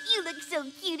 Cat, you look so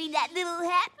cute in that little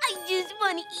hat. I just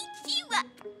want to eat you up.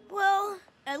 Well,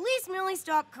 at least Millie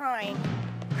stopped crying.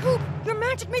 Coop, your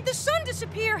magic made the sun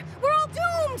disappear. We're all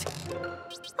doomed.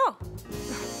 Oh,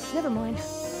 never mind.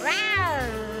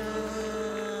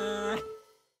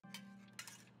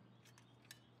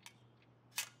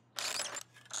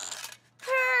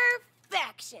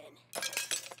 Perfection.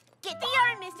 Get the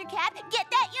yarn, Mr. Cat. Get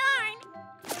that yarn.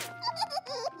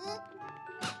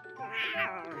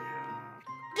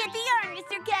 Get the yarn,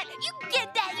 Mr. Cat. You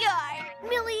get that yarn.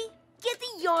 Millie, get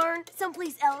the yarn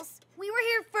someplace else. We were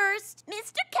here first.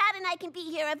 Mr. Cat and I can be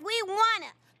here if we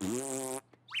wanna.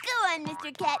 Go on,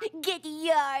 Mr. Cat. Get the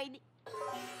yarn.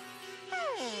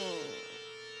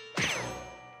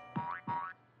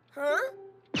 Huh?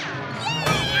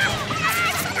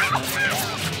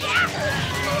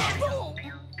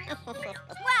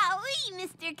 Wowee,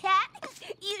 Mr. Cat.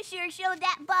 You sure showed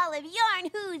that ball of yarn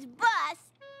who's boss.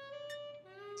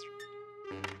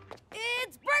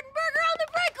 It's Burtonburger on the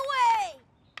breakaway!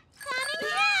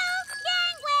 Coming out!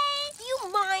 Gangway! Do you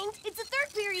mind? It's the third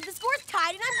period, the score's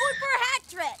tied, and I'm going for a hat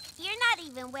trick. You're not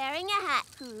even wearing a hat,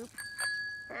 Coop.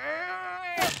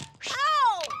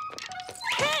 Ow!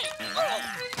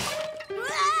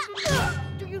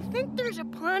 Do you think there's a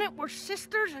planet where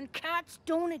sisters and cats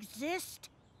don't exist?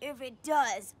 If it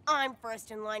does, I'm first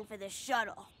in line for the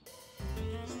shuttle.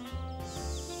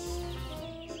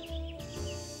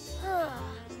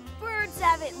 Birds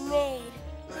have it made.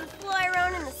 They fly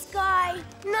around in the sky.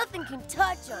 Nothing can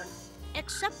touch them.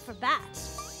 Except for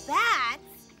bats. Bats?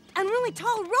 And really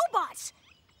tall robots.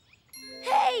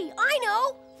 Hey, I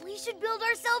know! We should build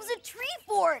ourselves a tree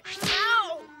fort.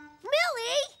 Ow!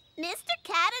 Millie! Mr.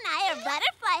 Cat and I are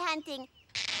butterfly hunting.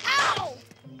 Ow!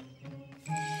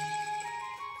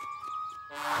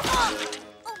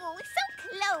 Oh, so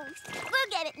close. We'll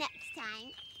get it next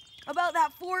time. About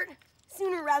that fort,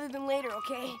 sooner rather than later,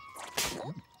 okay?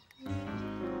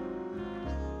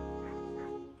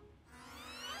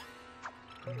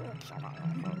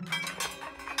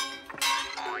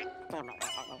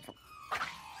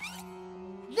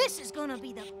 This is gonna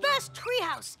be the best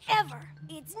treehouse ever.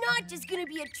 It's not just gonna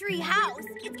be a tree house,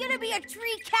 it's gonna be a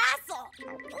tree castle.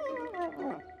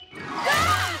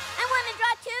 Ah! I want to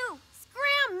draw too.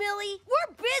 Scram, Millie,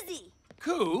 we're busy.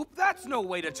 Coop, that's no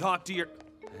way to talk to your...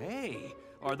 Hey,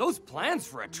 are those plans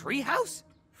for a treehouse?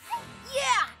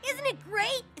 Yeah, isn't it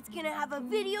great? It's gonna have a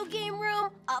video game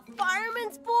room, a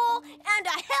fireman's pool, and a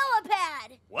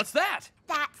helipad. What's that?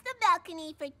 That's the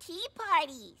balcony for tea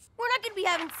parties. We're not gonna be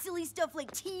having silly stuff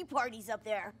like tea parties up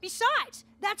there. Besides,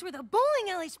 that's where the bowling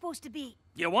alley's supposed to be.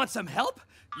 You want some help?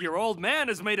 Your old man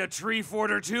has made a tree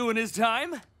fort or two in his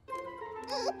time.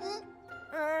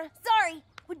 Sorry,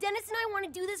 but Dennis and I want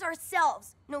to do this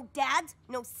ourselves. No dads,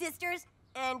 no sisters,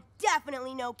 and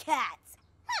definitely no cats.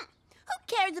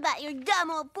 Who cares about your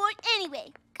dumb old fort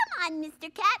anyway? Come on, Mr.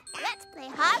 Cat. Let's play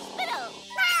hospital.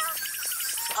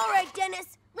 All right,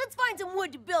 Dennis, let's find some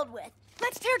wood to build with.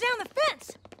 Let's tear down the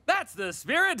fence. That's the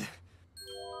spirit.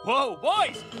 Whoa,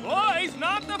 boys! Boys,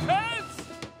 not the fence!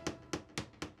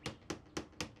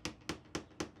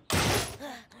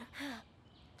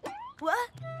 What?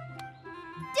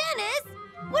 Dennis,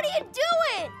 what are you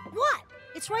doing? What?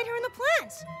 It's right here in the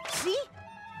plans. See?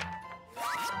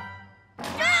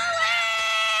 Millie!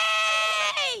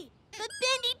 The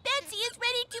Bendy Betsy is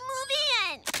ready to move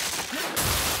in.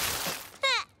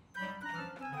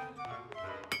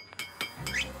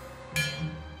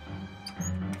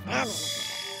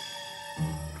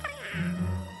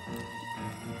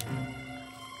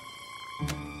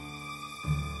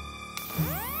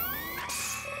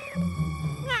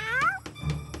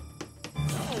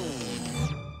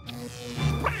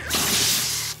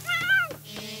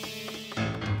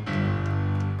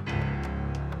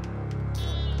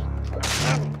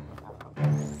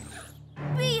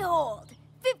 Behold,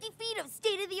 50 feet of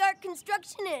state-of-the-art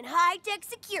construction and high-tech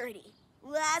security.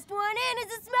 Last one in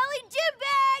is a smelly gym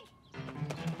bag.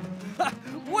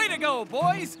 Way to go,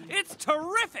 boys! It's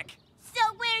terrific! So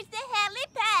where's the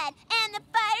helipad and the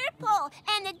fire pole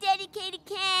and the dedicated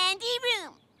candy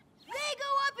room? They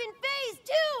go up in phase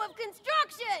 2 of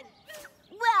construction.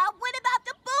 Well, what about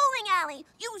the bowling alley?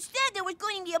 You said there was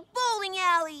going to be a bowling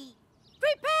alley.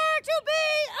 Prepare to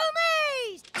be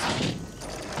amazed!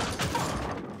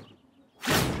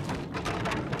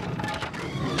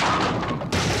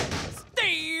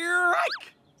 Strike!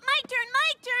 My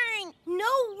turn!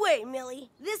 No way, Millie.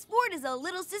 This fort is a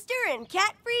little sister and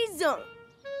cat-free zone.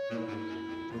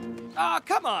 Aw,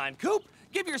 come on, Coop.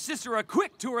 Give your sister a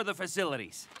quick tour of the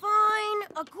facilities. Fine,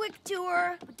 a quick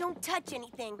tour, but don't touch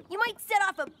anything. You might set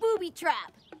off a booby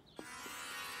trap.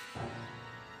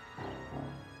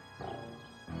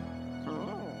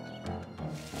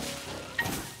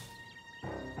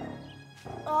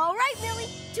 All right, Millie,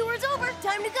 tour's over.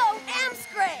 Time to go.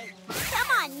 Amscray. Come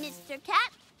on, Mr.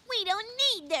 Cat. We don't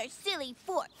need their silly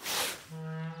fort.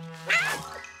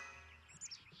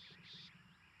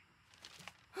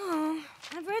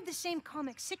 I've read the same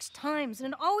comic 6 times,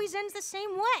 and it always ends the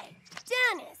same way.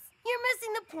 Dennis, you're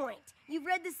missing the point. You've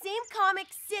read the same comic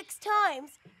 6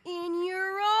 times in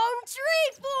your own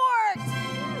tree fort!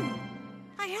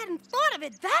 I hadn't thought of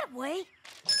it that way.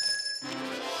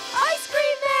 Ice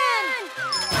Cream Man!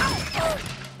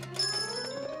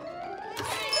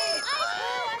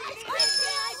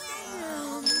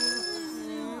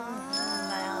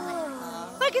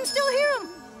 I can still hear him.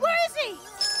 Where is he?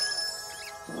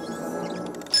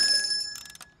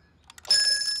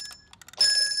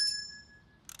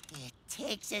 It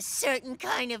takes a certain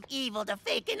kind of evil to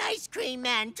fake an ice cream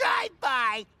man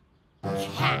drive-by.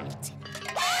 Cat.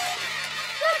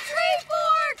 The tree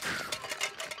fort!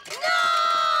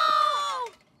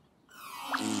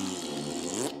 No!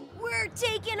 We're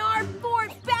taking our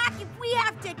fort back if we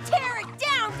have to tear it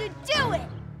down to do it!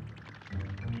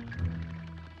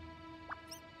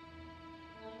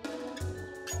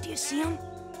 Do you see him?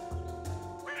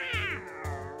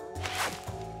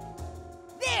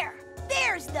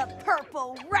 There's the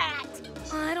purple rat!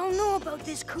 I don't know about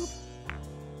this, Coop.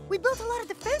 We built a lot of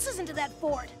defenses into that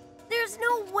fort. There's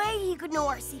no way he could know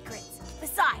our secrets.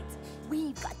 Besides,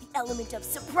 we've got the element of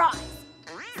surprise.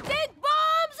 Stink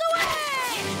bombs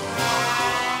away!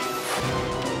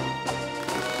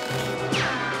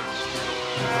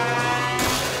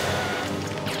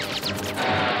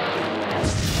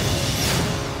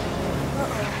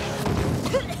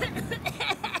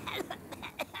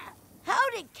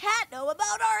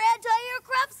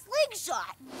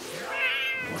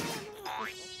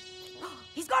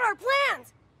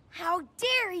 How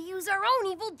dare he use our own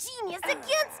evil genius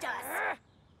against us?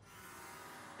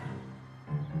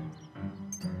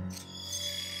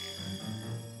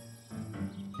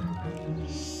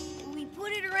 We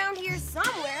put it around here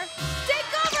somewhere. Take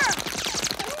cover!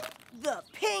 The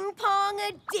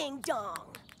ping-pong-a-ding-dong.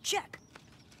 Check.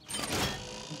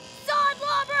 Sod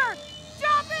lobber!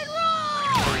 Drop and roll!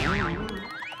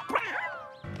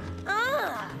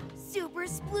 Ah, super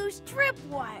sploosh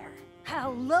tripwire. How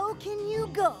low can you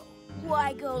go?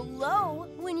 Why go low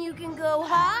when you can go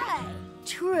high?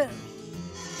 True.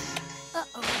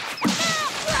 Uh-oh.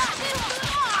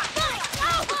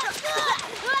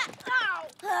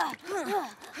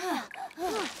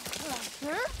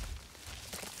 Huh?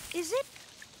 Is it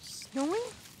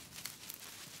snowing?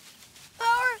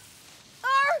 Our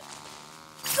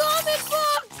comic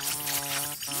books!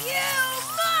 You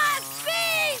must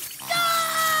be stopped!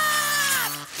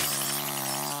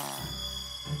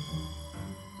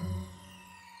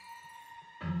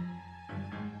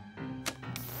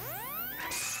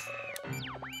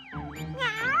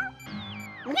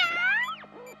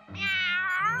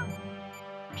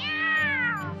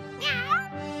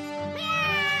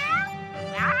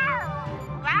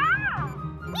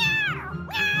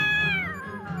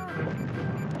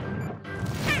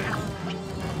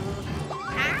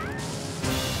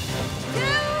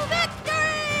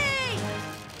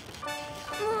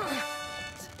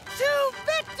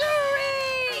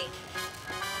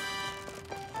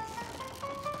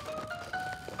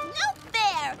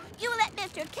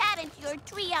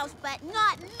 Treehouse, but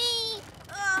not me.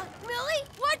 Millie,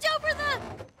 watch out for the...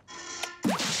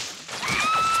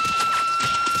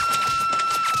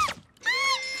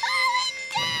 I'm calling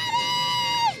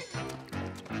Daddy!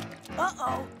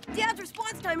 Uh-oh. Dad's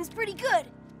response time is pretty good.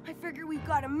 I figure we've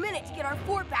got a minute to get our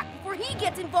fort back before he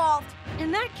gets involved.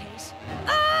 In that case,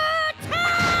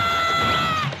 attack!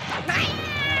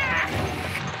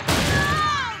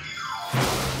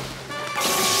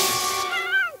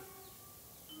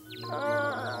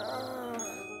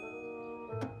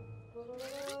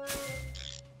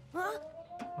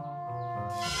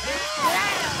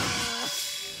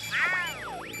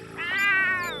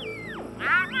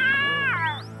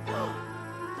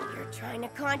 Trying to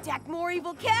contact more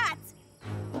evil cats.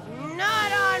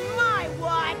 Not on my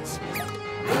watch.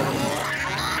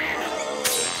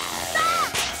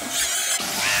 Stop!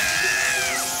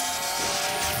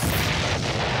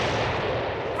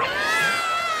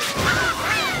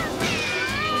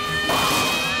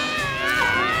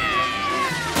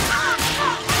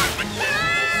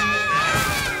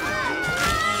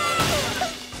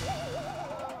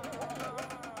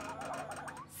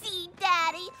 See,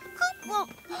 Daddy, Coop won't.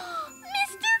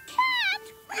 Mr. Cat!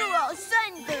 You're all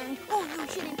sunburned. Oh, you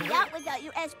shouldn't be out without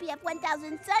your SPF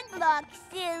 1000 sunblock,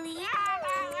 silly.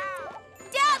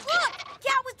 Dad, look!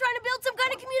 Cat was trying to build some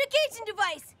kind of communication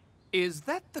device. Is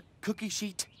that the cookie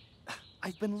sheet?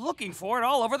 I've been looking for it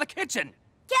all over the kitchen.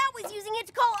 Cat was using it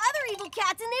to call other evil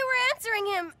cats, and they were answering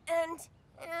him, and...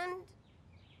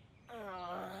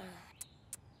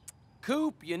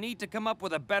 Coop, you need to come up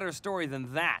with a better story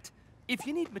than that. If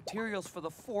you need materials for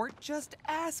the fort, just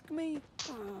ask me.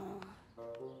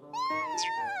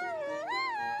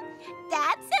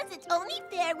 Dad says it's only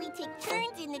fair we take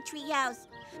turns in the treehouse.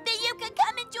 But you can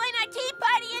come and join our tea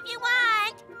party if you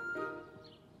want.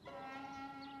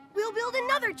 We'll build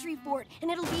another tree fort,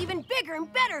 and it'll be even bigger and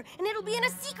better, and it'll be in a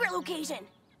secret location.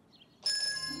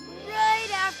 Right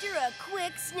after a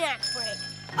quick snack break.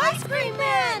 Ice Cream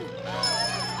Man!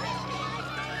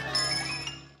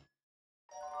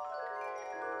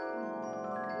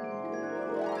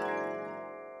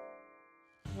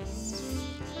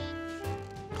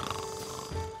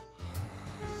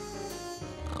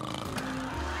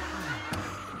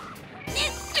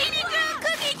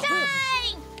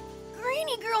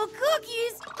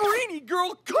 Greenie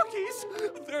Girl cookies?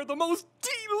 They're the most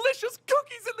delicious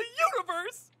cookies in the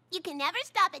universe! You can never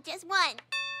stop at just one.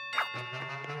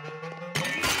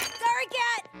 Sorry,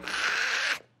 Cat!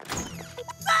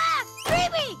 Ah!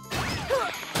 Creepy!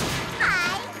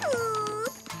 Hi, Coop.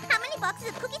 How many boxes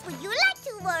of cookies would you like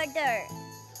to order?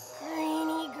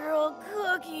 Greenie Girl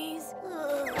cookies.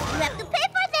 You have to pay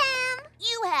for them.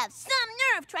 You have some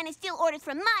nerve trying to steal orders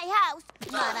from my house.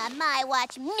 Not on my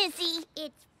watch, Missy.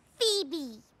 It's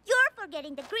Phoebe. You're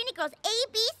forgetting the Greenie Girl's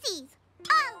ABCs.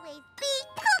 Always be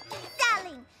cookie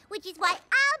selling, which is why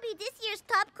I'll be this year's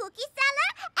top cookie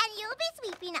seller, and you'll be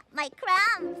sweeping up my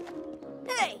crumbs.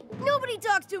 Hey, nobody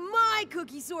talks to my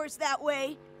cookie source that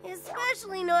way.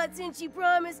 Especially not since you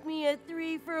promised me a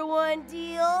 3-for-1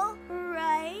 deal,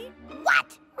 right?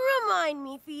 What? Remind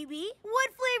me, Phoebe, what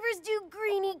flavors do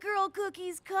Greenie Girl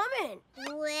cookies come in?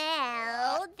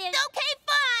 Well, there's... Okay,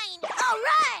 fine! All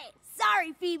right!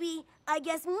 Sorry, Phoebe. I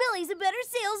guess Millie's a better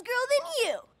sales girl than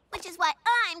you. Which is why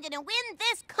I'm gonna win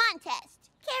this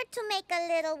contest. Care to make a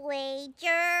little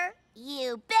wager?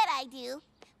 You bet I do.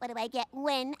 What do I get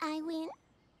when I win?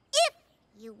 If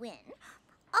you win,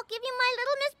 I'll give you my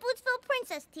little Miss Bootsville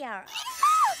princess tiara.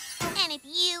 And if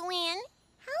you win,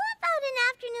 how about an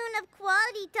afternoon of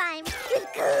quality time with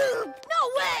Coop? No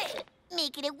way!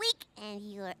 Make it a week and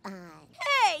you're on.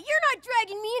 Hey, you're not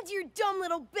dragging me into your dumb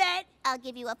little bet. I'll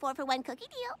give you a 4-for-1 cookie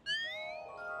deal.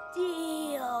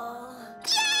 Deal.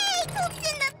 Yay! Coop's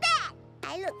in the bet!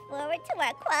 I look forward to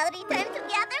our quality time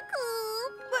together,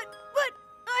 Coop. But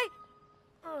I...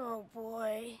 Oh,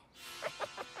 boy.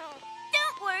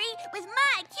 Don't worry. With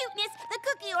my cuteness, the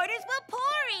cookie orders will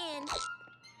pour in.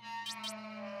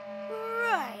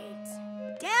 Right.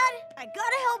 Dad, I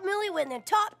gotta help Millie win the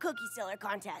top cookie seller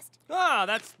contest. Ah,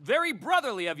 that's very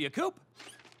brotherly of you, Coop.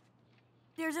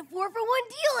 There's a 4-for-1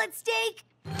 deal at stake.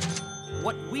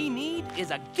 What we need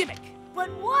is a gimmick. But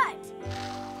what?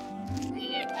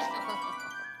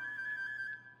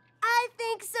 I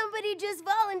think somebody just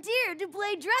volunteered to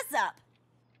play dress up.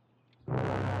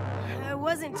 I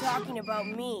wasn't talking about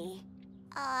me.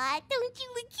 Aw, don't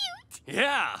you look cute?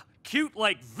 Yeah, cute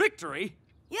like victory.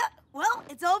 Yeah, well,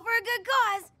 it's all for a good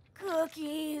cause.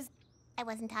 Cookies. I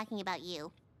wasn't talking about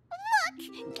you.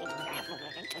 Look!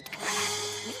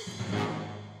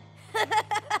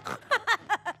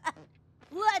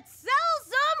 Let's sell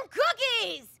some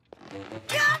cookies!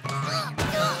 Come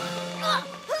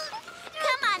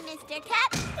on, Mr.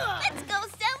 Cat. Let's go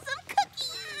sell some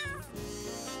cookies.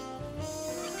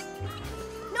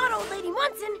 Not old lady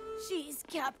Munson. She's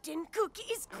Captain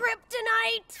Cookie's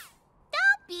kryptonite.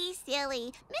 Don't be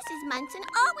silly. Mrs. Munson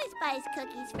always buys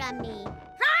cookies from me.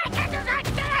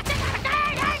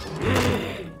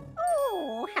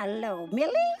 Oh, hello,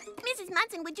 Millie. Mrs.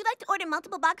 Munson, would you like to order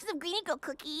multiple boxes of Greenie Girl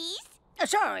cookies?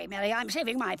 Sorry, Millie, I'm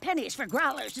saving my pennies for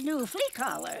Growler's new flea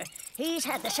collar. He's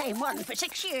had the same one for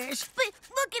 6 years. But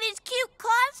look at his cute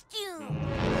costume.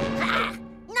 Ha!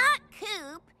 Not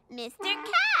Coop, Mr.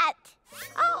 Cat.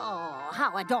 Oh,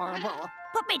 how adorable.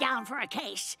 Put me down for a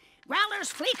case. Growler's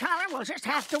flea collar will just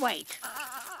have to wait.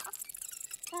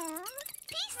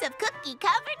 Piece of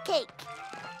cookie-covered cake.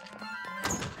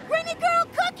 Greenie Girl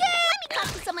cookie! Let me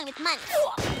talk to someone with money.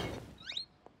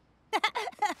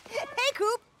 Hey,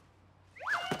 Coop.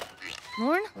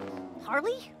 Lorne?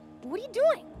 Harley? What are you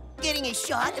doing? Getting a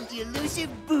shot of the elusive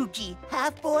Bookie,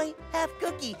 half boy, half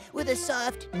cookie, with a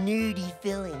soft, nudie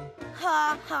filling.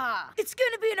 Ha ha. It's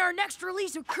gonna be in our next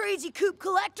release of Crazy Coop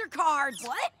collector cards.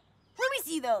 What? Let me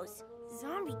see those.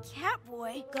 Zombie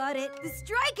Catboy. Got it. The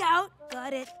Strikeout.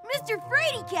 Got it. Mr.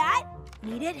 Frady Cat.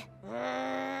 Need it?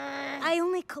 I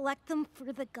only collect them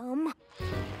for the gum.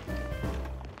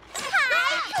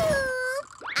 Hi,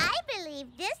 Coop. I believe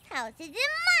this house is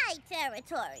in my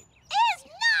territory. Is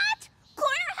not.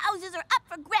 Corner houses are up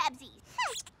for grabsies.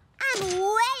 I'm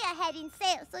way ahead in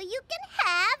sales, so you can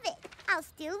have it. I'll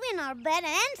still win our bet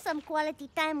and some quality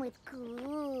time with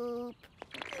Coop.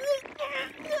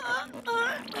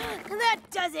 That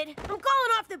does it. I'm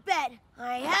calling off the bet.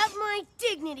 I have my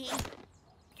dignity.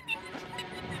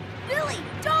 Billy,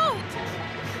 don't!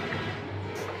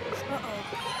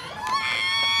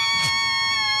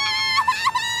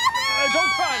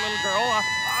 Don't cry, little girl.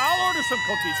 I'll order some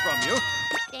cookies from you.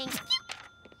 Thank you.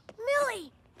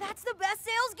 Millie, that's the best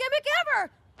sales gimmick ever!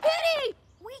 Penny,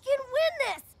 we can win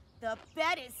this! The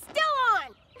bet is still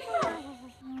on!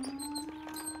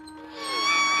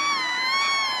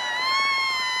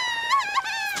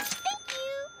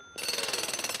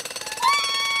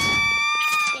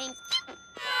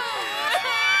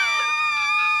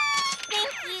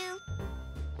 Thank you.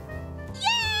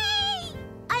 Yay!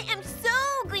 I am so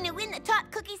going to win the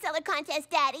top cookie seller contest,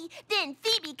 Daddy. Then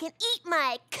Phoebe can eat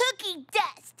my cookie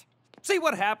dust. See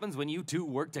what happens when you two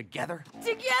work together?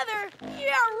 Together?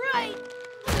 Yeah, right!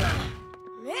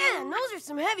 Man, those are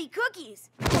some heavy cookies.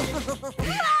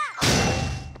 Here,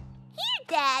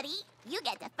 Daddy. You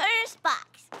get the first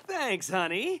box. Thanks,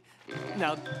 honey.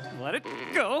 Now, let it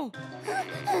go.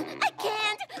 I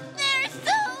can't. They're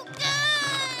so good.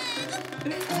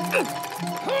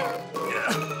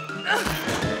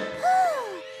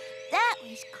 That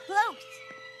was close.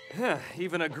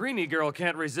 Even a Greenie girl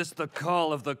can't resist the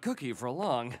call of the cookie for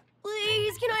long.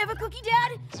 Please, can I have a cookie,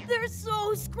 Dad? They're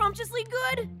so scrumptiously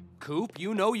good. Coop,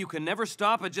 you know you can never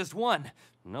stop at just one.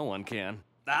 No one can.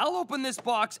 I'll open this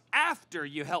box after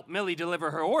you help Millie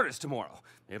deliver her orders tomorrow.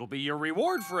 It'll be your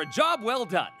reward for a job well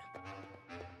done.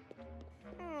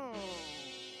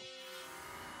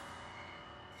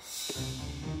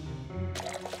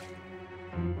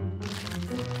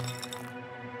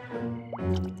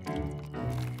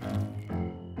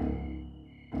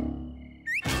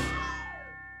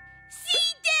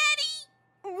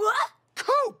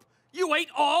 You ate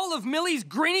all of Millie's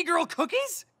Greenie Girl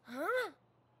cookies? Huh?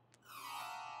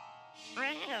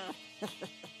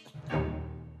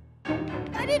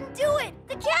 I didn't do it!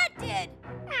 The cat did!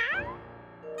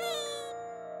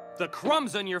 The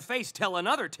crumbs on your face tell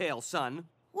another tale, son.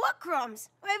 What crumbs?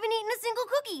 I haven't eaten a single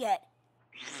cookie yet.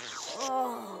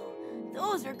 Oh,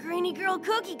 those are Greenie Girl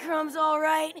cookie crumbs, all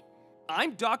right.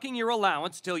 I'm docking your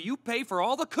allowance till you pay for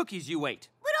all the cookies you ate.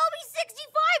 But I'll be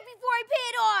 65 before I pay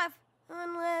it off.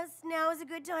 Unless now is a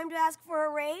good time to ask for a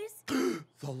raise?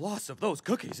 The loss of those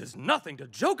cookies is nothing to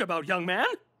joke about, young man.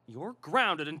 You're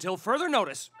grounded until further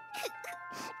notice.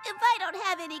 If I don't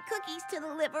have any cookies to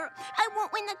deliver, I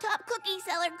won't win the top cookie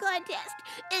seller contest.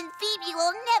 And Phoebe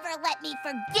will never let me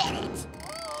forget it.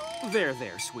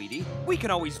 There, sweetie. We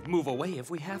can always move away if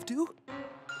we have to.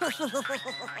 I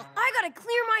gotta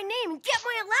clear my name and get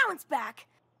my allowance back.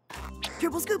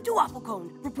 Triple scoop to waffle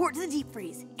cone. Report to the deep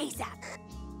freeze. ASAP.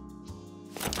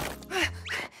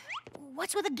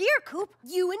 What's with the gear, Coop?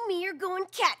 You and me are going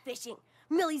catfishing.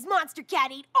 Millie's monster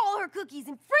cat ate all her cookies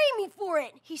and framed me for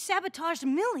it. He sabotaged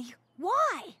Millie.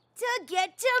 Why? To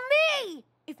get to me.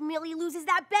 If Millie loses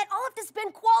that bet, I'll have to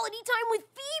spend quality time with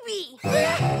Phoebe.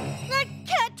 That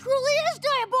cat truly is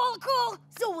diabolical.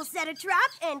 So we'll set a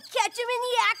trap and catch him in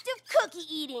the act of cookie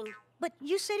eating. But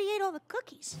you said he ate all the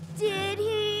cookies. Did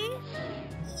he?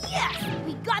 Yes,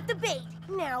 we got the bait.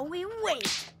 Now we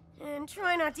wait. And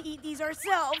try not to eat these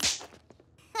ourselves.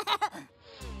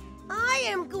 I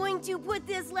am going to put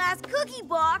this last cookie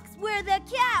box where the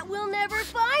cat will never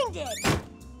find it.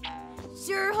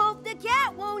 Sure hope the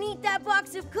cat won't eat that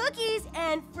box of cookies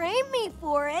and frame me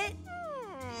for it.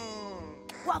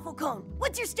 Waffle cone,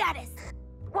 what's your status?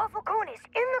 Waffle cone is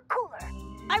in the cooler.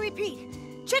 I repeat,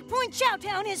 checkpoint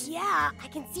Chowtown is... Yeah, I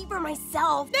can see for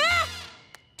myself. Ah!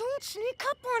 Don't sneak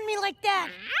up on me like that.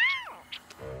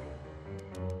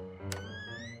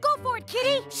 Go for it,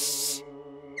 kitty! Shh!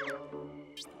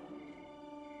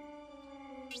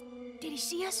 Did he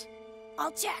see us?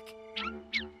 I'll check.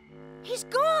 He's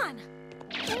gone!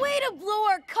 Way to blow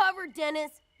our cover,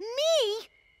 Dennis. Me?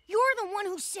 You're the one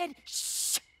who said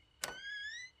shh!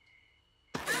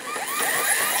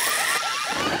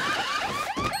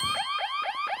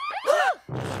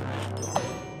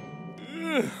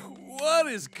 What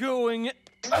is going...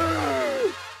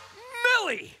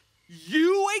 Millie!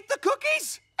 You ate the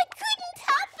cookies? I couldn't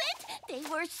help it. They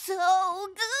were so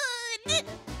good.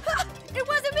 It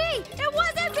wasn't me! It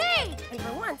wasn't me! And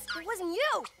for once, it wasn't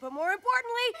you. But more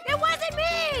importantly, it wasn't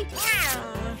me!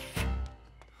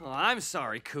 Oh, I'm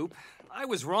sorry, Coop. I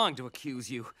was wrong to accuse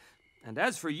you. And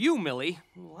as for you, Millie,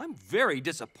 well, I'm very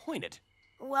disappointed.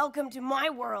 Welcome to my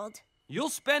world. You'll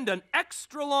spend an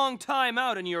extra long time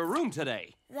out in your room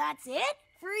today. That's it?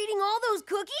 For eating all those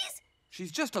cookies?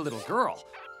 She's just a little girl,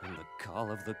 and the call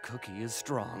of the cookie is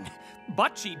strong.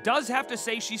 But she does have to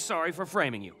say she's sorry for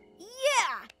framing you.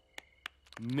 Yeah!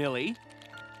 Millie?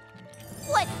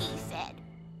 What he said.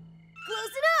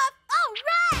 Close enough! All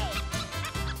right!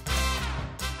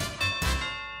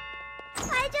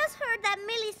 I just heard that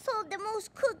Millie sold the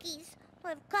most cookies.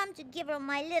 I've come to give her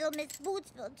my little Miss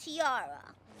Bootsville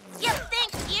tiara. Yep,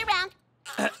 thanks. See you around.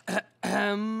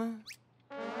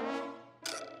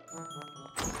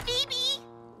 Phoebe,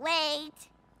 wait.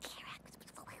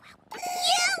 You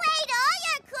ate all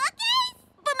your cookies?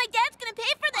 But my dad's gonna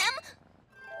pay for them.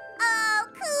 Oh,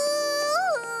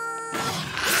 cool.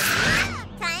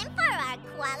 Time for our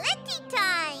quality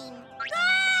time.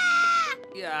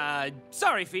 Ah!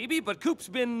 Sorry, Phoebe, but Coop's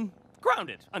been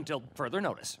grounded until further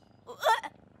notice.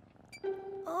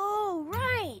 Oh,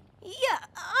 right. Yeah,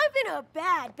 I've been a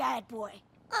bad boy.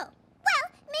 Oh,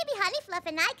 well, maybe Honey Fluff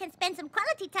and I can spend some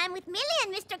quality time with Millie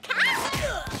and Mr. Cat.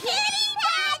 Kitty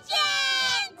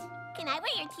pageant! Can I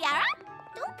wear your tiara?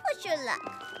 Don't push your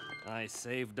luck. I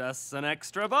saved us an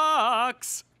extra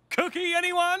box. Cookie,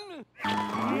 anyone?